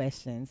answer the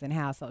questions and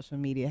how social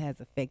media has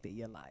affected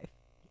your life.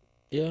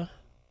 Yeah.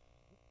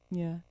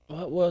 Yeah.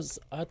 Well,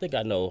 I think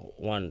I know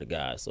one of the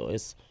guys, so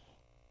he's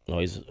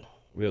a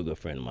real good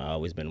friend of mine.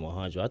 Always been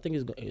 100. I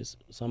think it's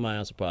somebody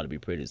else will probably be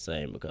pretty the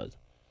same because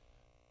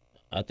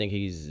I think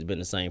he's been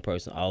the same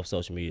person off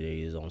social media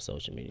he is on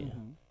social media.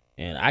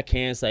 And I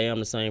can say I'm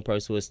the same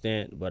person to an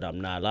extent, but I'm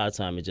not. A lot of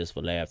times it's just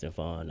for laughs and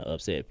fun to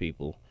upset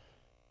people.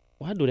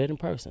 Well, I do that in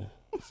person.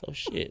 So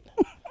shit.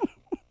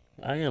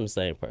 I am the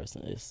same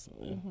person.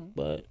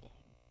 But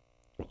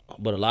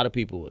a lot of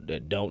people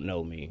that don't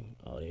know me,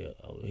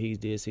 he's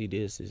this, and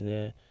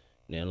that. And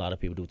then a lot of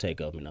people do take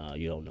up, and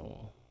you don't know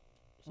him.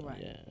 So, Right.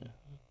 yeah.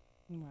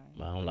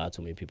 Right. I don't lie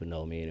too many people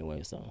know me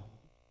anyway, so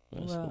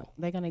that's Well, cool.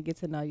 they're going to get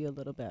to know you a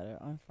little better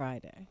on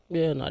Friday.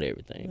 Yeah, not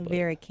everything, A but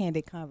very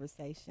candid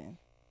conversation.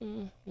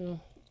 yeah.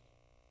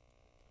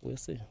 We'll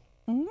see.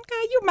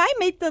 Okay, you might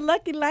meet the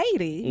lucky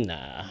lady.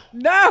 Nah,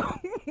 No.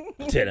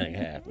 that ain't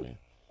happening.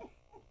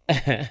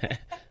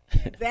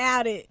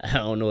 Doubt it. I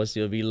don't know if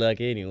she'll be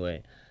lucky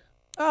anyway.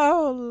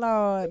 Oh,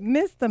 Lord.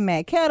 Mr.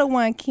 Matt, Kettle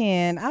One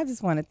Ken, I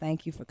just want to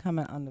thank you for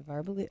coming on the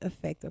Verbally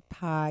Effective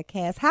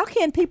podcast. How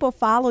can people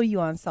follow you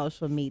on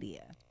social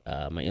media?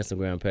 My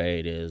Instagram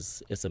page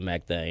it's a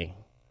Mac thing.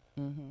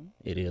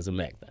 It is a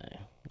Mac thing.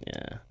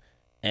 Yeah.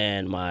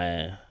 And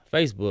my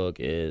Facebook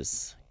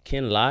is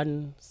Ken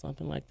Lawton,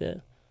 something like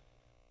that.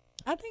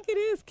 I think it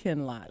is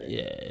Ken Lawton.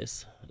 Yeah,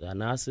 it's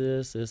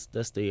Dionysus.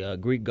 That's the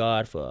Greek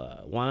god for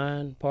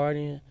wine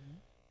partying.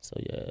 So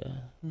yeah,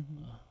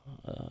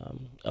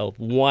 a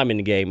woman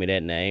gave me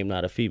that name,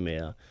 not a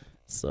female.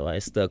 So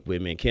it stuck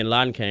with me. And Ken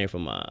Lawton came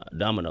from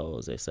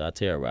Domino's. They say I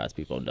terrorize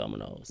people on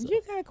Domino's. So.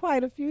 You got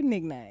quite a few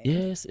nicknames.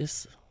 Yes,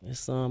 it's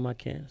some I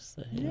can't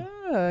say. Yeah.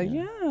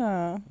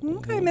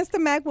 Okay, Mr.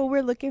 Mack, well,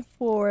 we're looking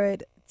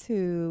forward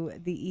to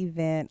the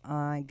event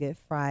on Good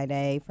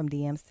Friday, From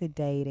DMs to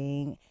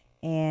Dating.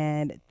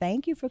 And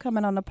thank you for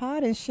coming on the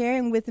pod and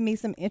sharing with me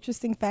some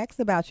interesting facts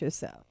about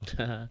yourself.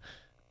 All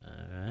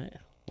right.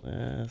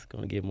 Well, it's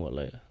going to get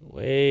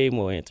way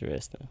more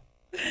interesting.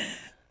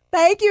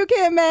 Thank you,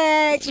 Ken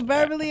Mack.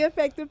 Verbally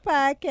Effective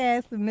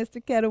Podcast with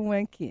Mr. Kettle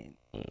One Ken.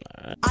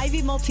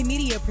 Ivy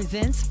Multimedia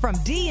presents From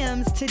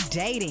DMs to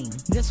Dating.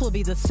 This will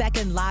be the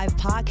second live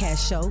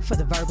podcast show for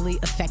the Verbally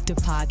Effective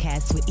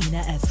Podcast with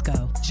Ina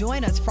Esco.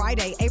 Join us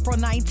Friday, April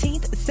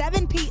 19th,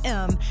 7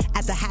 p.m.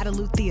 at the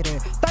Hattaloo Theater,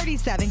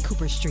 37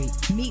 Cooper Street.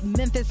 Meet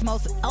Memphis'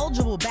 most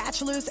eligible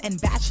bachelors and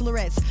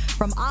bachelorettes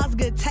from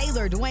Osgood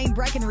Taylor, Dwayne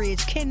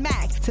Breckenridge, Ken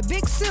Mack, to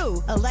Big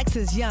Sue,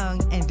 Alexis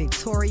Young, and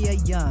Victoria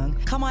Young.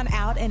 Come on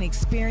out and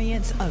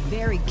experience a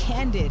very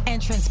candid and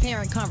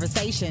transparent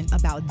conversation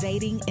about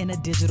dating in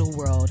a digital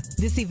world.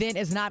 This event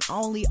is not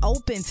only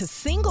open to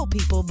single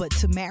people, but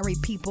to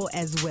married people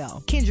as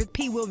well. Kendrick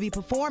P will be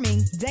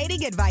performing.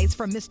 Dating advice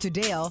from Mr.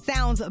 Dale.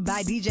 Sounds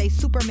by DJ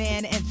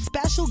Superman, and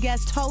special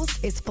guest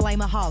host is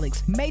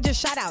Flameaholics. Major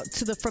shout out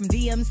to the From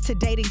DMs to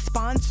Dating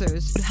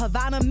sponsors,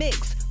 Havana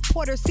Mix,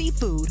 Porter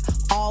Seafood,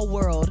 All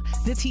World,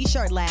 The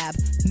T-Shirt Lab,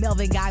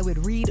 Melvin Guy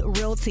with Reed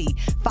Realty,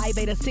 Phi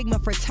Beta Sigma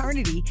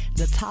Fraternity,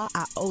 the Tau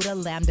Iota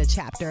Lambda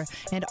Chapter,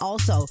 and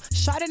also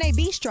Chardonnay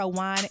Bistro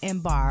Wine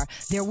and Bar.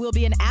 There will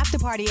be an after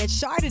party at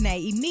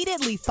Chardonnay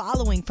immediately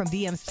following From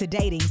DMs to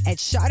Dating at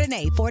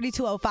Chardonnay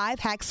 4205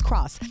 Hacks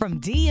Cross.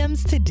 From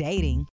DMs to Dating.